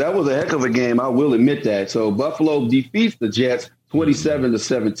 that was a heck of a game. I will admit that. So Buffalo defeats the Jets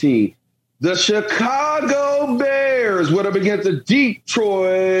 27-17. The Chicago Bears went up against the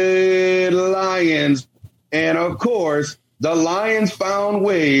Detroit Lions, and of course, the Lions found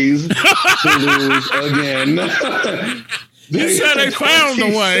ways to lose again. You said they found a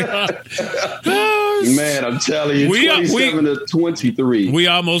way. Man, I'm telling you, 27-23. We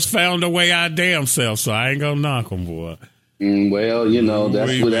almost found a way our damn self, so I ain't gonna knock them, boy. Well,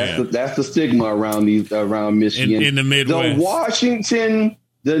 that's the stigma around Michigan in the Midwest.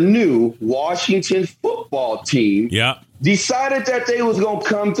 The new Washington football team decided that they was gonna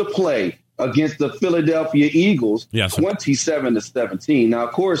come to play against the Philadelphia Eagles, 27-17. Now,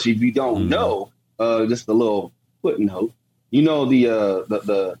 of course, if you don't know, just a little footnote.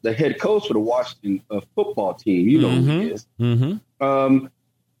 The head coach for the Washington football team. You know who he is.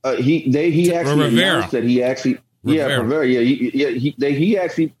 He actually announced that he actually Rivera. He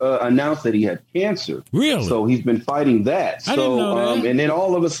actually announced that he had cancer. Really? So he's been fighting that. I didn't know that. And then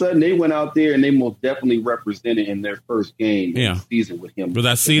all of a sudden they went out there and they most definitely represented in their first game of the season with him. But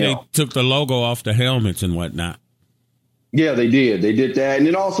I see they took the logo off the helmets and whatnot. Yeah, they did. They did that. And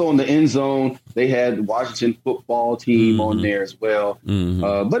then also in the end zone, they had the Washington football team on there as well.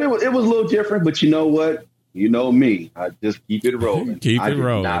 But it was a little different. But you know what? You know me. I just keep it rolling. Keep it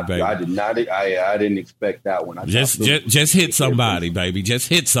rolling, baby. I didn't expect that one. Just hit somebody, baby. Just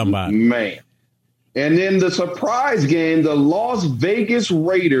hit somebody. Man. And then the surprise game, the Las Vegas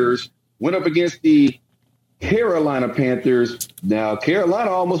Raiders went up against the Carolina Panthers. Now,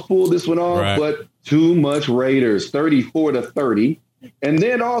 Carolina almost pulled this one off, but too much Raiders, 34-30. And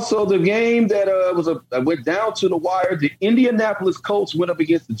then also the game that went down to the wire, the Indianapolis Colts went up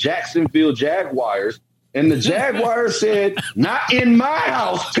against the Jacksonville Jaguars. And the Jaguars said, not in my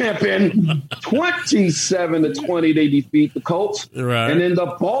house, pimpin'. 27-20, they defeat the Colts. Right. And then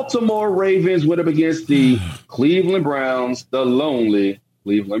the Baltimore Ravens went up against the Cleveland Browns, the lonely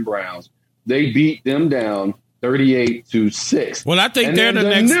Cleveland Browns. They beat them down 38-6. Well, I think they're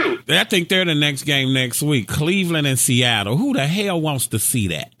the next game next week. Cleveland and Seattle. Who the hell wants to see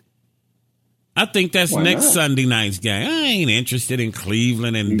that? I think that's Sunday night's game. I ain't interested in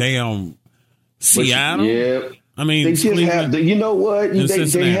Cleveland and damn Seattle. Yeah. I mean, they just have you know what?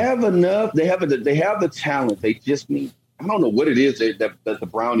 They have enough. They have the talent. They just need I don't know what it is that the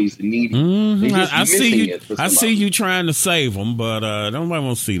Brownies need. Mm-hmm. I see you trying to save them, but nobody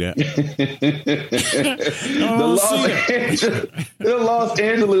won't see that. The Los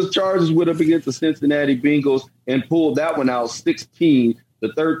Angeles Chargers went up against the Cincinnati Bengals and pulled that one out 16-13.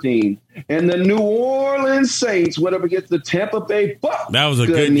 And the New Orleans Saints went up against the Tampa Bay Bucks. That was a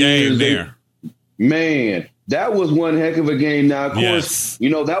good game there. Man, that was one heck of a game. Now, of course,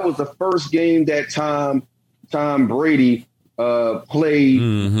 that was the first game that Tom Brady played,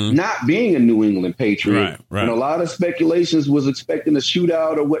 not being a New England Patriot. Right. And a lot of speculations was expecting a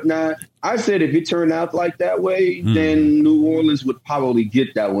shootout or whatnot. I said if it turned out like that way, then New Orleans would probably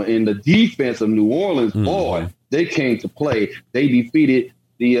get that one. And the defense of New Orleans, boy, they came to play. They defeated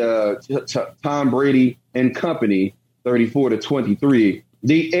the Tom Brady and company 34-23.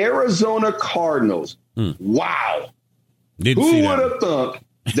 The Arizona Cardinals. Wow. Who would have thought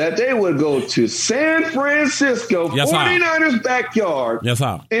that they would go to San Francisco 49ers backyard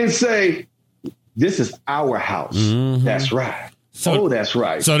and say, this is our house. That's right. That's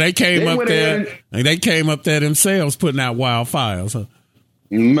right. So they came up there and they came up there themselves putting out wildfires. Huh?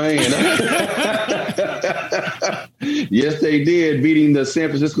 Man. Yes, they did, beating the San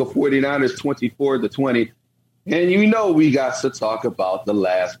Francisco 49ers 24-20. And we got to talk about the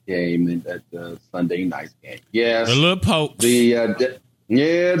last game, the Sunday night game. Yes. The little pokes. The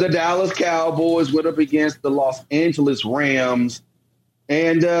Dallas Cowboys went up against the Los Angeles Rams,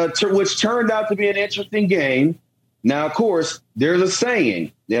 and which turned out to be an interesting game. Now, of course, there's a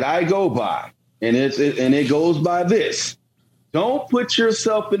saying that I go by, and it goes by this: don't put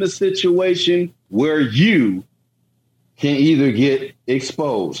yourself in a situation where you can either get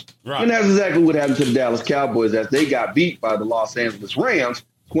exposed. Right. And that's exactly what happened to the Dallas Cowboys as they got beat by the Los Angeles Rams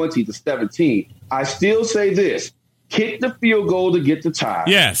 20-17. I still say this: kick the field goal to get the tie.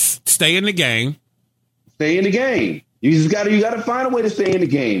 Yes, stay in the game. Stay in the game. You got to find a way to stay in the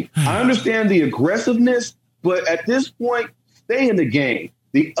game. I understand the aggressiveness, but at this point, stay in the game.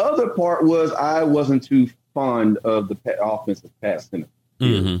 The other part was I wasn't too fond of the offensive pass center.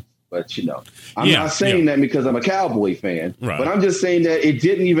 But, I'm not saying that because I'm a Cowboy fan, but I'm just saying that it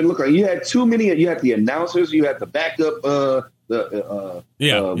didn't even look like you had too many. You had the announcers, you had the backup,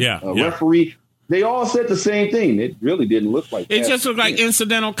 referee. They all said the same thing. It really didn't look like that. It just looked like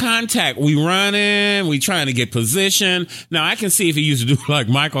incidental contact. We running, we trying to get position. Now, I can see if he used to do like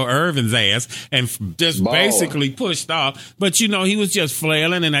Michael Irvin's ass and just basically pushed off. But, he was just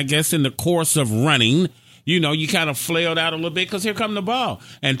flailing, and I guess in the course of running, you kind of flailed out a little bit because here come the ball.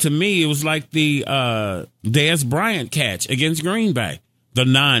 And to me, it was like the Dez Bryant catch against Green Bay. The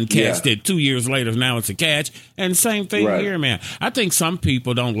non-catch that 2 years later, now it's a catch. And same thing here, man. I think some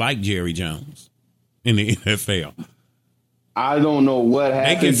people don't like Jerry Jones in the NFL. I don't know what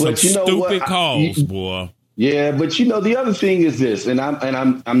happened. They get some stupid calls, boy. Yeah, but the other thing is this, and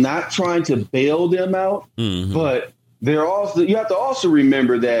I'm not trying to bail them out, but you have to also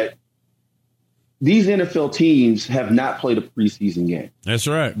remember that these NFL teams have not played a preseason game. That's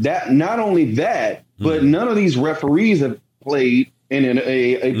right. That not only that, but none of these referees have played in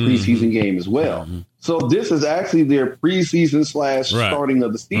a preseason game as well. So this is actually their preseason / starting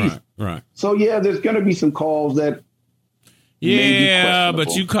of the season. Right. So there's going to be some calls that. Yeah,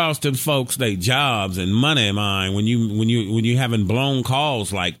 but you costing folks their jobs and money, man. When you having blown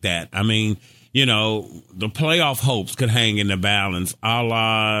calls like that, I mean. The playoff hopes could hang in the balance, a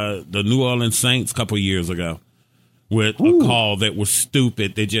la the New Orleans Saints a couple years ago with a call that was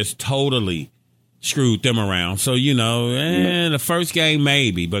stupid that just totally screwed them around. So, the first game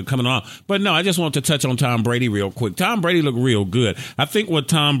maybe, but coming on. But no, I just want to touch on Tom Brady real quick. Tom Brady looked real good. I think what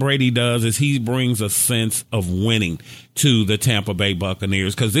Tom Brady does is he brings a sense of winning to the Tampa Bay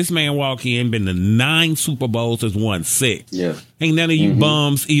Buccaneers because this man walked in, been to 9 Super Bowls, has won 6. Yeah. Ain't none of you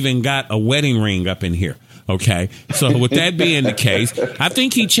bums even got a wedding ring up in here. Okay. So with that being the case, I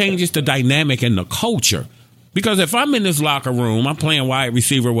think he changes the dynamic and the culture. Because if I'm in this locker room, I'm playing wide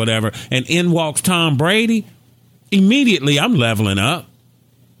receiver, whatever, and in walks Tom Brady, immediately I'm leveling up.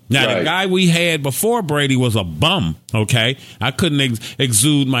 Now, the guy we had before Brady was a bum, okay? I couldn't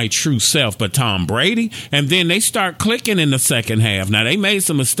exude my true self, but Tom Brady, and then they start clicking in the second half. Now, they made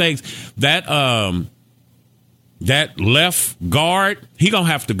some mistakes. That left guard, he going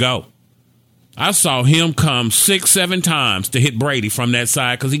to have to go. I saw him come 6-7 times to hit Brady from that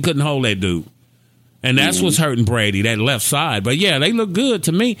side because he couldn't hold that dude. And that's what's hurting Brady, that left side. But, they look good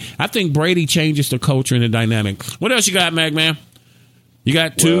to me. I think Brady changes the culture and the dynamic. What else you got, Magman? You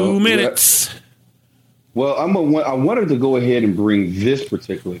got 2 minutes. Well, I wanted to go ahead and bring this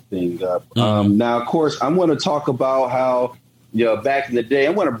particular thing up. Now, of course, I'm going to talk about how, back in the day, I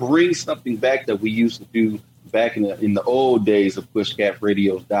want to bring something back that we used to do back in the old days of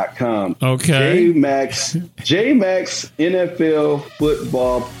PushGapRadios.com. Okay. J-Max NFL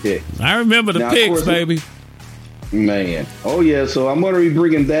football pick. I remember the picks, baby. Man. Oh, yeah. So I'm going to be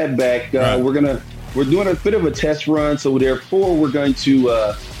bringing that back. We're doing a bit of a test run. So therefore, we're going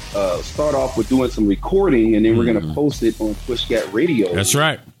to start off with doing some recording, and then we're going to post it on PushGapRadio. That's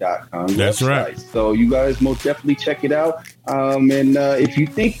right. That's right. So you guys most definitely check it out. And if you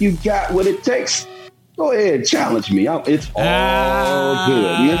think you got what it takes, go ahead, challenge me. It's all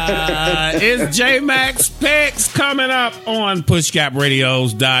good. It's J-Max Picks coming up on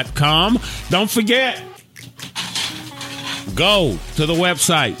PushGapRadios.com. Don't forget, go to the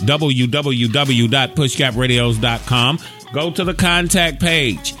website, www.pushgapradios.com. Go to the contact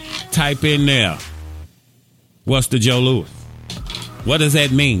page. Type in there, what's the Joe Louis? What does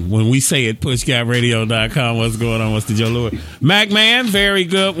that mean when we say it, pushgapradio.com? What's going on? What's the Joe Louis? Mac Man, very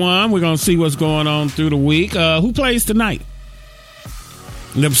good one. We're going to see what's going on through the week. Who plays tonight?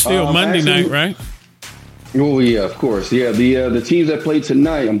 It's still Monday night, right? Oh, yeah, of course. Yeah, the teams that play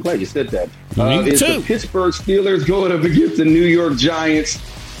tonight, I'm glad you said that. It's the Pittsburgh Steelers going up against the New York Giants.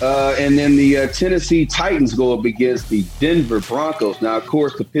 And then the Tennessee Titans go up against the Denver Broncos. Now, of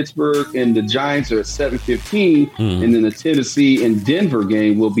course, the Pittsburgh and the Giants are at 7:15, and then the Tennessee and Denver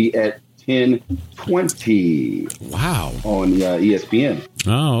game will be at 10:20. Wow. On ESPN.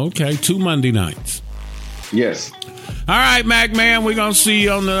 Oh, okay. 2 Monday nights. Yes. All right, Mac Man, we're going to see you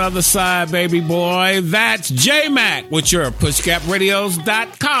on the other side, baby boy. That's J-Mac with your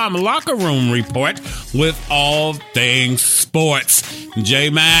PushGapRadios.com locker room report with all things sports.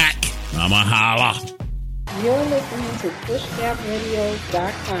 J-Mac, I'm a holla. You're listening to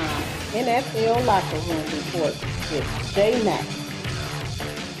PushGapRadios.com NFL locker room report with J-Mac.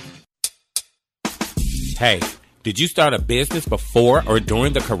 Hey, did you start a business before or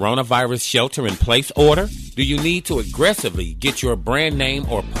during the coronavirus shelter-in-place order? Do you need to aggressively get your brand name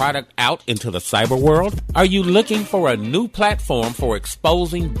or product out into the cyber world? Are you looking for a new platform for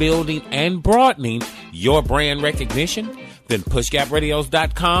exposing, building, and broadening your brand recognition? Then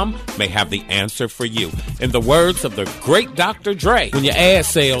PushGapRadios.com may have the answer for you. In the words of the great Dr. Dre, when your ad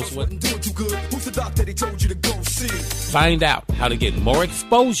sales wasn't doing too good, who's the doctor that told you to go see? Find out how to get more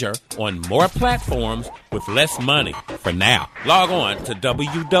exposure on more platforms with less money for now. Log on to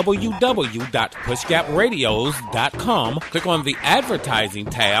www.pushgapradios.com. Click on the advertising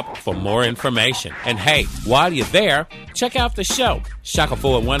tab for more information. And hey, while you're there, check out the show, Shaka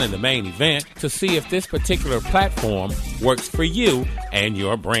 401 in the main event, to see if this particular platform works for you and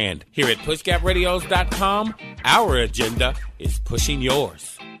your brand. Here at pushgapradios.com, our agenda is pushing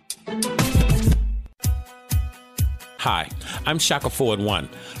yours. Hi, I'm Shaka 401,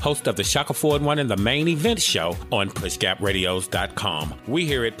 host of the Shaka 401 and the main event show on PushGapRadios.com. We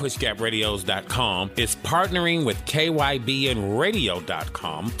here at PushGapRadios.com is partnering with KYB and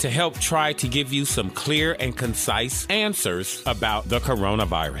Radio.com to help try to give you some clear and concise answers about the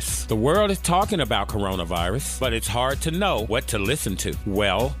coronavirus. The world is talking about coronavirus, but it's hard to know what to listen to.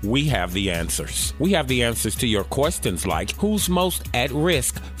 Well, we have the answers. We have the answers to your questions like, who's most at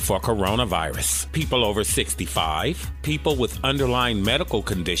risk for coronavirus? People over 65, people with underlying medical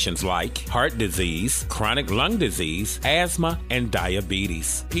conditions like heart disease, chronic lung disease, asthma, and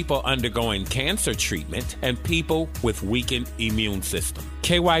diabetes, people undergoing cancer treatment, and people with weakened immune system.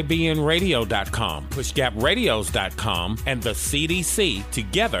 KYBNradio.com, PushGapRadios.com, and the CDC,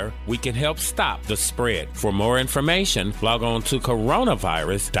 together, we can help stop the spread. For more information, log on to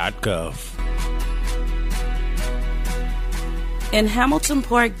coronavirus.gov. In Hamilton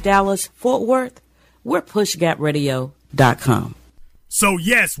Park, Dallas, Fort Worth, we're PushGapRadio.com. So,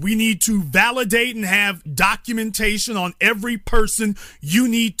 yes, we need to validate and have documentation on every person. You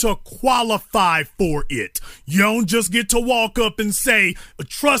need to qualify for it. You don't just get to walk up and say,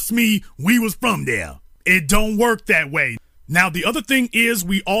 trust me, we was from there. It don't work that way. Now, the other thing is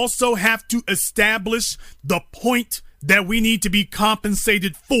we also have to establish the point that we need to be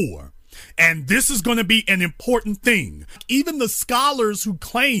compensated for. And this is going to be an important thing. Even the scholars who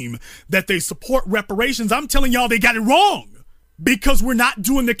claim that they support reparations, I'm telling y'all they got it wrong because we're not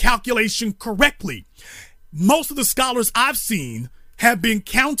doing the calculation correctly. Most of the scholars I've seen have been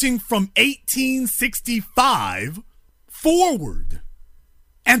counting from 1865 forward.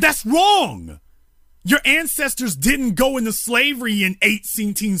 And that's wrong. Your ancestors didn't go into slavery in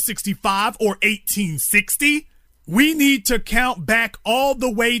 1865 or 1860. We need to count back all the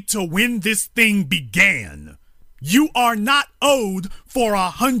way to when this thing began. You are not owed for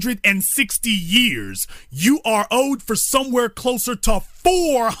 160 years. You are owed for somewhere closer to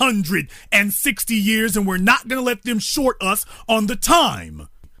 460 years, and we're not going to let them short us on the time.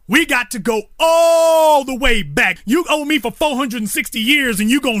 We got to go all the way back. You owe me for 460 years and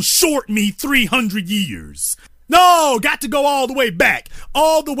you gonna short me 300 years. No, got to go all the way back.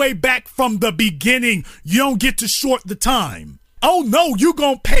 All the way back from the beginning. You don't get to short the time. Oh no, you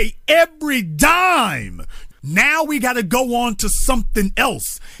gonna pay every dime. Now we got to go on to something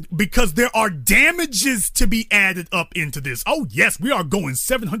else because there are damages to be added up into this. Oh yes, we are going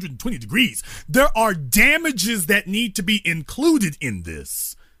 720 degrees. There are damages that need to be included in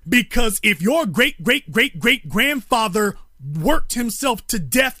this because if your great-great-great-great-grandfather worked himself to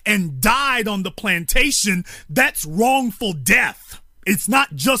death and died on the plantation, that's wrongful death. It's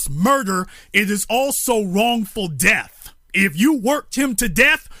not just murder, it is also wrongful death. If you worked him to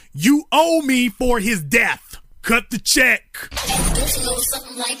death, you owe me for his death. Cut the check.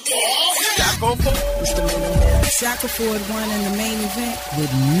 Shaka Ford won in the main event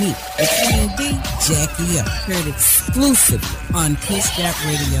with me, the Queen D, Jackie Up. Heard exclusively on Push Gap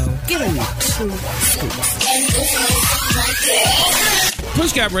Radio. Give me 2 scoops.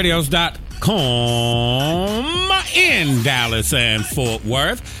 PushGapRadios.com in Dallas and Fort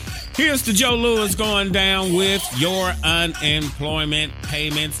Worth. Here's to Joe Lewis going down with your unemployment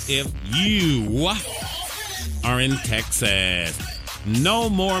payments if you are in Texas. No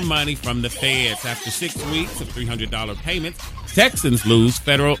more money from the feds. After 6 weeks of $300 payments, Texans lose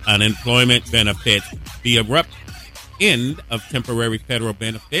federal unemployment benefits. The abrupt end of temporary federal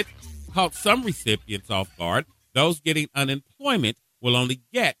benefits caught some recipients off guard. Those getting unemployment will only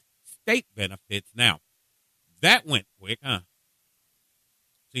get state benefits now. That went quick, huh?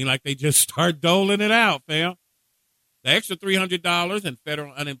 Seemed like they just start doling it out, fam. The extra $300 in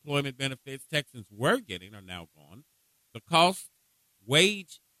federal unemployment benefits Texans were getting are now gone. The cost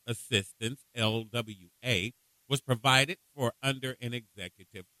wage assistance, LWA, was provided for under an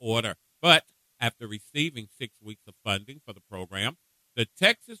executive order. But after receiving 6 weeks of funding for the program, the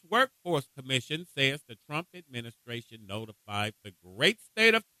Texas Workforce Commission says the Trump administration notified the great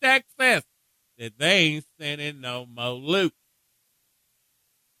state of Texas that they ain't sending no more loot.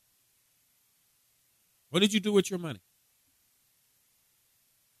 What did you do with your money?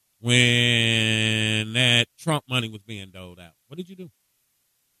 When that Trump money was being doled out, what did you do?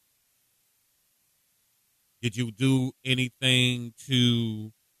 Did you do anything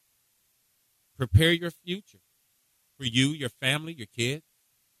to prepare your future for you, your family, your kids?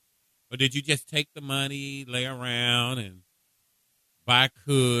 Or did you just take the money, lay around and buy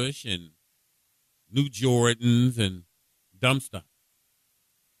Kush and new Jordans and dumb stuff?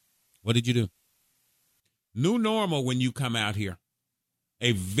 What did you do? New normal when you come out here.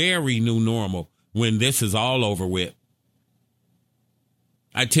 A very new normal when this is all over with.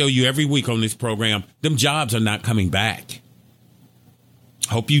 I tell you every week on this program, them jobs are not coming back.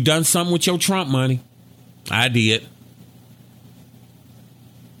 Hope you done something with your Trump money. I did.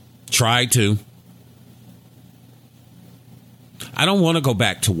 Tried to. I don't want to go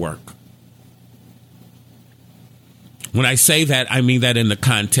back to work. When I say that, I mean that in the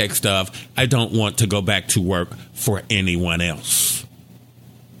context of I don't want to go back to work for anyone else.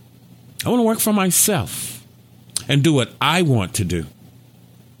 I want to work for myself and do what I want to do.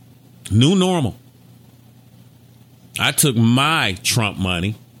 New normal. I took my Trump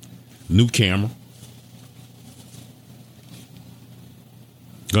money, new camera.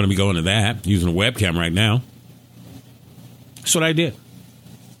 Going to be going to that, using a webcam right now. That's what I did.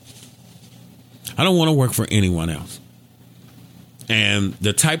 I don't want to work for anyone else. And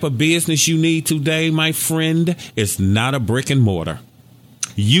the type of business you need today, my friend, is not a brick and mortar.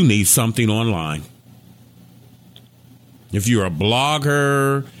 You need something online. If you're a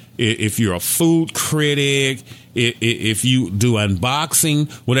blogger, if you're a food critic, if you do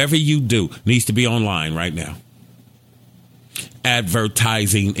unboxing, whatever you do needs to be online right now.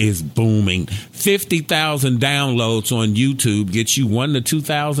 Advertising is booming. 50,000 downloads on YouTube gets you $1,000 to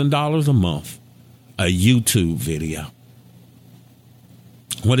 $2,000 a month. A YouTube video.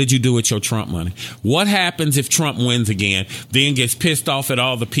 What did you do with your Trump money? What happens if Trump wins again, then gets pissed off at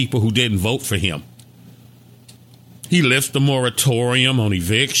all the people who didn't vote for him? He lifts the moratorium on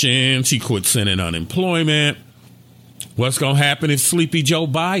evictions. He quit sending unemployment. What's going to happen if Sleepy Joe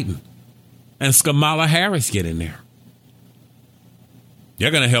Biden and Kamala Harris get in there?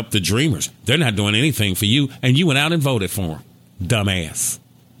 They're going to help the dreamers. They're not doing anything for you, and you went out and voted for them. Dumbass.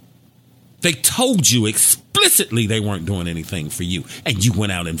 They told you explicitly they weren't doing anything for you, and you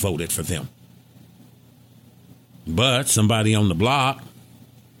went out and voted for them. But somebody on the block,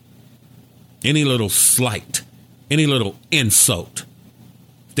 any little slight, any little insult,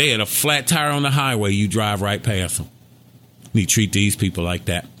 they had a flat tire on the highway, you drive right past them. You treat these people like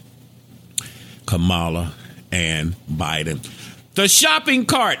that. Kamala and Biden. The shopping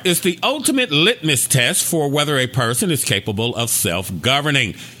cart is the ultimate litmus test for whether a person is capable of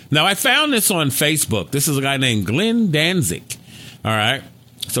self-governing. Now, I found this on Facebook. This is a guy named Glenn Danzig. All right.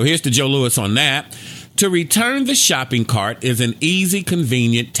 So here's to Joe Lewis on that. To return the shopping cart is an easy,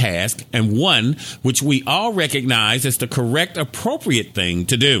 convenient task and one which we all recognize as the correct, appropriate thing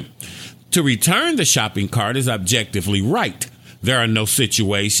to do. To return the shopping cart is objectively right. There are no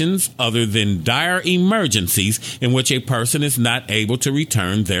situations other than dire emergencies in which a person is not able to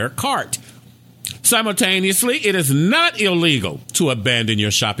return their cart. Simultaneously, it is not illegal to abandon your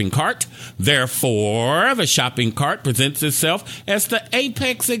shopping cart. Therefore, the shopping cart presents itself as the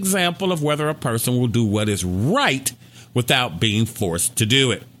apex example of whether a person will do what is right without being forced to do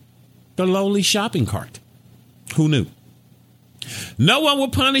it. The lowly shopping cart. Who knew? No one will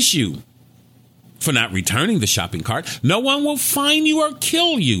punish you for not returning the shopping cart. No one will fine you or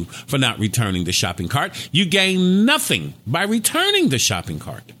kill you for not returning the shopping cart. You gain nothing by returning the shopping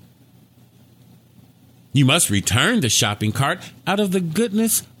cart. You must return the shopping cart out of the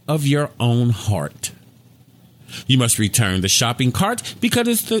goodness of your own heart. You must return the shopping cart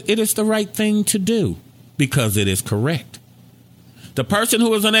because it is the right thing to do, because it is correct. The person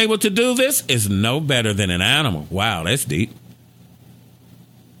who is unable to do this is no better than an animal. Wow, that's deep.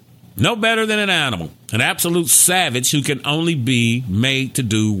 No better than an animal, an absolute savage who can only be made to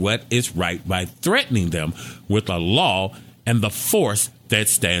do what is right by threatening them with a law and the force that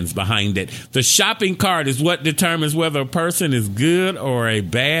stands behind it. The shopping cart is what determines whether a person is good or a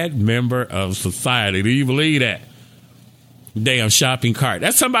bad member of society. Do you believe that? Damn shopping cart.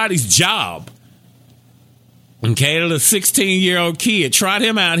 That's somebody's job. Okay, a little 16-year-old kid. Trot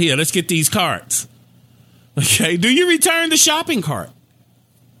him out here. Let's get these carts. Okay, do you return the shopping cart?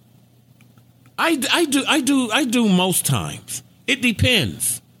 I do most times. It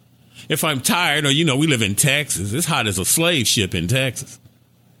depends. If I'm tired, or, we live in Texas. It's hot as a slave ship in Texas.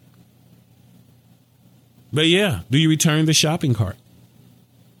 But yeah, do you return the shopping cart?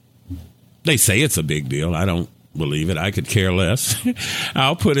 They say it's a big deal. I don't believe it. I could care less.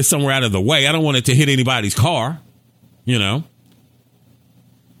 I'll put it somewhere out of the way. I don't want it to hit anybody's car,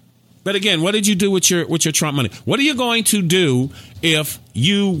 But again, what did you do with your Trump money? What are you going to do if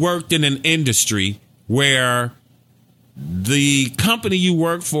you worked in an industry where the company you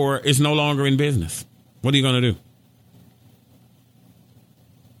work for is no longer in business? What are you going to do?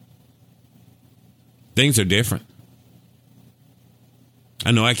 Things are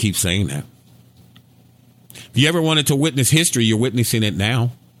I know I keep saying that. If you ever wanted to witness history, you're witnessing it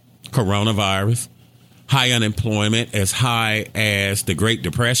now. Coronavirus, high unemployment, as high as the Great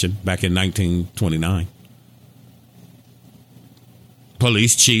Depression back in 1929.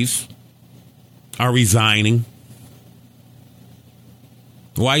 Police chiefs are resigning.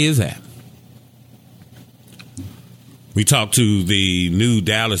 Why is that? We talked to the new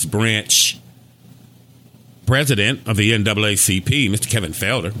Dallas branch president of the NAACP, Mr. Kevin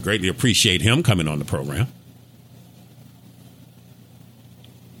Felder. Greatly appreciate him coming on the program.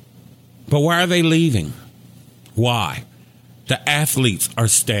 But why are they leaving? Why? The athletes are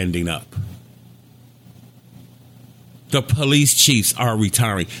standing up. The police chiefs are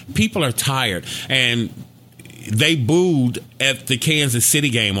retiring. People are tired. And they booed at the Kansas City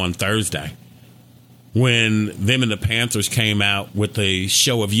game on Thursday when them and the Panthers came out with a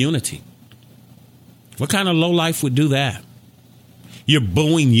show of unity. What kind of lowlife would do that? You're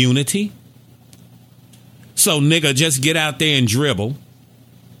booing unity? So, nigga, just get out there and dribble.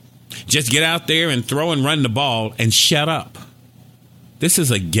 Just get out there and throw and run the ball and shut up. This is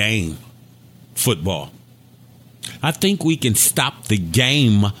a game, football. I think we can stop the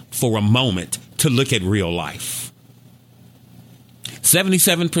game for a moment to look at real life.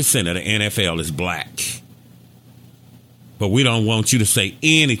 77% of the NFL is black. But we don't want you to say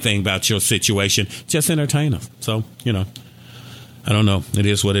anything about your situation. Just entertain us. So, I don't know. It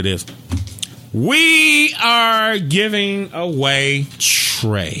is what it is. We are giving away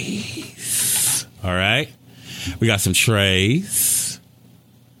trays. All right? We got some trays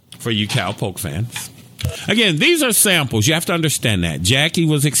for you Cowpoke fans. Again, these are samples. You have to understand that. Jackie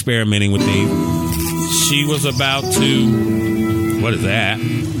was experimenting with these. She was about to... What is that?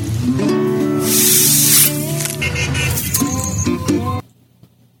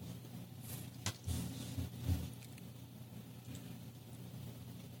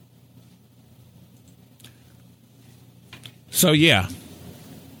 So, yeah,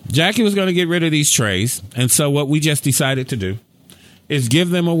 Jackie was going to get rid of these trays. And so what we just decided to do is give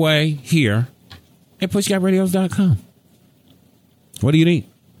them away here at pushgapradios.com. What do you need?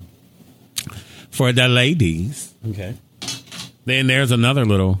 For the ladies. Okay. Then there's another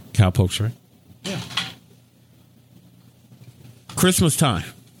little Cowpoke tray. Yeah. Christmas time.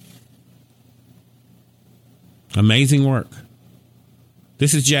 Amazing work.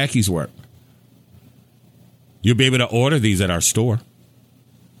 This is Jackie's work. You'll be able to order these at our store.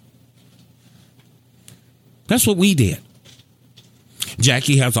 That's what we did.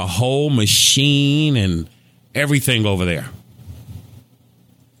 Jackie has a whole machine and everything over there.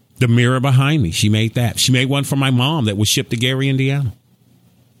 The mirror behind me, she made that. She made one for my mom that was shipped to Gary, Indiana.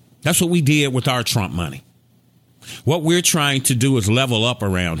 That's what we did with our Trump money. What we're trying to do is level up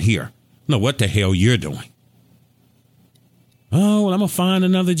around here. No, what the hell you're doing? Oh, well, I'm going to find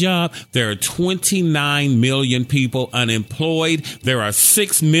another job. There are 29 million people unemployed. There are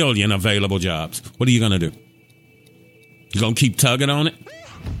 6 million available jobs. What are you going to do? You going to keep tugging on it?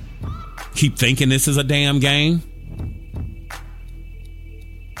 Keep thinking this is a damn game?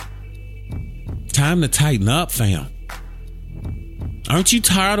 Time to tighten up, fam. Aren't you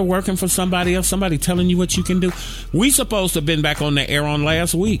tired of working for somebody else? Somebody telling you what you can do? We supposed to have been back on the air on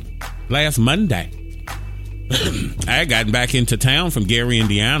last Monday. I had gotten back into town from Gary,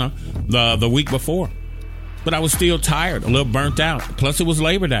 Indiana the week before. But I was still tired, a little burnt out. Plus, it was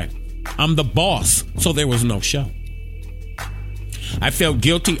Labor Day. I'm the boss, so there was no show. I felt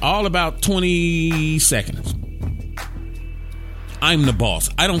guilty all about 20 seconds. I'm the boss.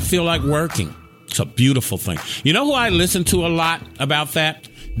 I don't feel like working. It's a beautiful thing. You know who I listen to a lot about that?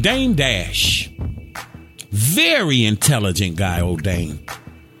 Dame Dash. Very intelligent guy, old Dame.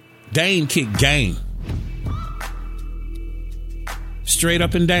 Dame kicked game. Straight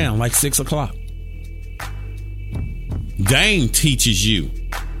up and down, like 6 o'clock. Dame teaches you.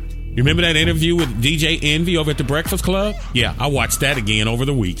 You remember that interview with DJ Envy over at the Breakfast Club? Yeah, I watched that again over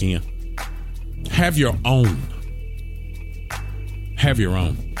the weekend. Have your own. Have your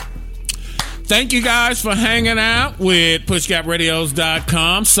own. Thank you guys for hanging out with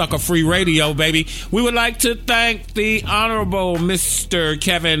PushGapRadios.com. Sucker Free Radio, baby. We would like to thank the Honorable Mr.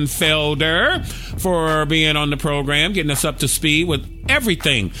 Kevin Felder for being on the program, getting us up to speed with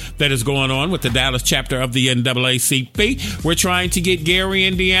everything that is going on with the Dallas chapter of the NAACP. We're trying to get Gary,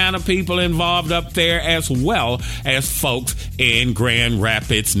 Indiana people involved up there as well as folks in Grand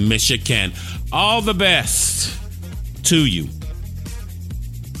Rapids, Michigan. All the best to you.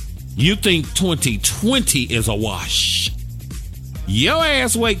 You think 2020 is a wash. Your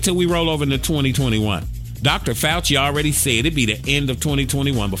ass wait till we roll over into 2021. Dr. Fauci already said it'd be the end of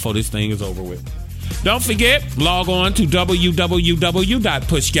 2021 before this thing is over with. Don't forget, log on to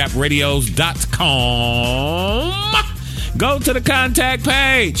www.pushgapradios.com. Go to the contact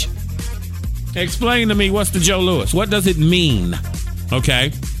page. Explain to me, what's the Joe Louis? What does it mean?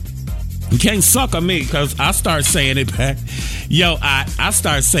 Okay. You can't suck on me because I start saying it back. I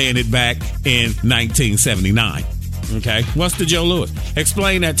start saying it back in 1979. Okay? What's the Joe Louis?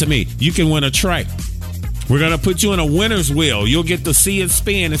 Explain that to me. You can win a tray. We're going to put you in a winner's wheel. You'll get to see it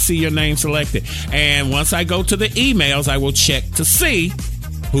spin and see your name selected. And once I go to the emails, I will check to see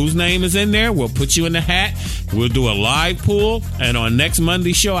whose name is in there. We'll put you in the hat. We'll do a live pool. And on next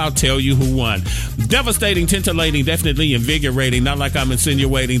Monday's show, I'll tell you who won. Devastating, titillating, definitely invigorating. Not like I'm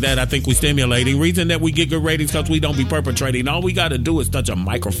insinuating that. I think we're stimulating. Reason that we get good ratings because we don't be perpetrating. All we got to do is touch a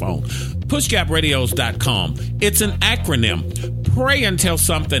microphone. PushGapRadios.com. It's an acronym. Pray until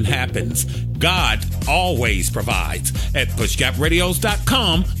something happens. God always provides. At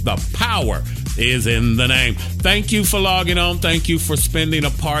PushGapRadios.com, the power is in the name. Thank you for logging on. Thank you for spending a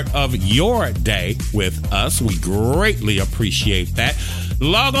part of your day with us. We greatly appreciate that.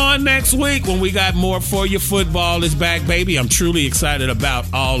 Log on next week when we got more for you. Football is back, baby. I'm truly excited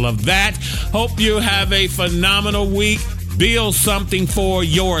about all of that. Hope you have a phenomenal week. Build something for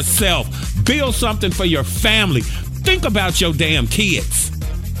yourself. Build something for your family. Think about your damn kids.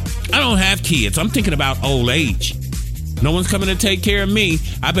 I don't have kids. I'm thinking about old age. No one's coming to take care of me.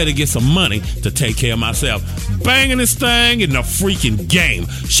 I better get some money to take care of myself. Banging this thing in the freaking game.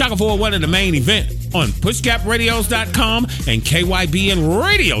 Shaka 401 in the main event on PushGapRadios.com and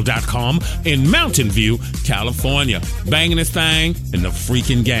KYBNRadio.com in Mountain View, California. Banging this thing in the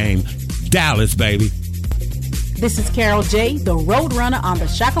freaking game. Dallas, baby. This is Carol J., the Roadrunner on the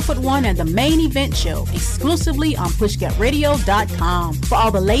Shackleford One and the Main Event Show, exclusively on PushGapRadio.com. For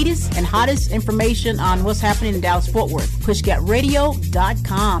all the latest and hottest information on what's happening in Dallas-Fort Worth,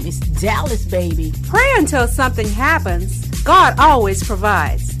 PushGapRadio.com. It's Dallas, baby. Pray until something happens. God always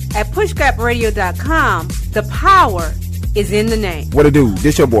provides. At PushGapRadio.com, the power is in the name. What it do?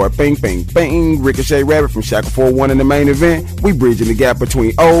 This your boy, Bing, Bing, Bing, Ricochet Rabbit from Shackle 401 in the main event. We bridging the gap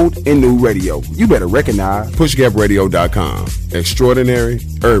between old and new radio. You better recognize PushGapRadio.com. Extraordinary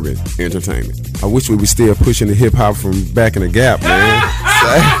urban entertainment. I wish we were still pushing the hip hop from back in the gap, man.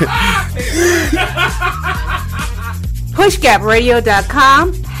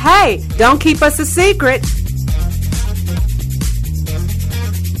 PushGapRadio.com. Hey, don't keep us a secret.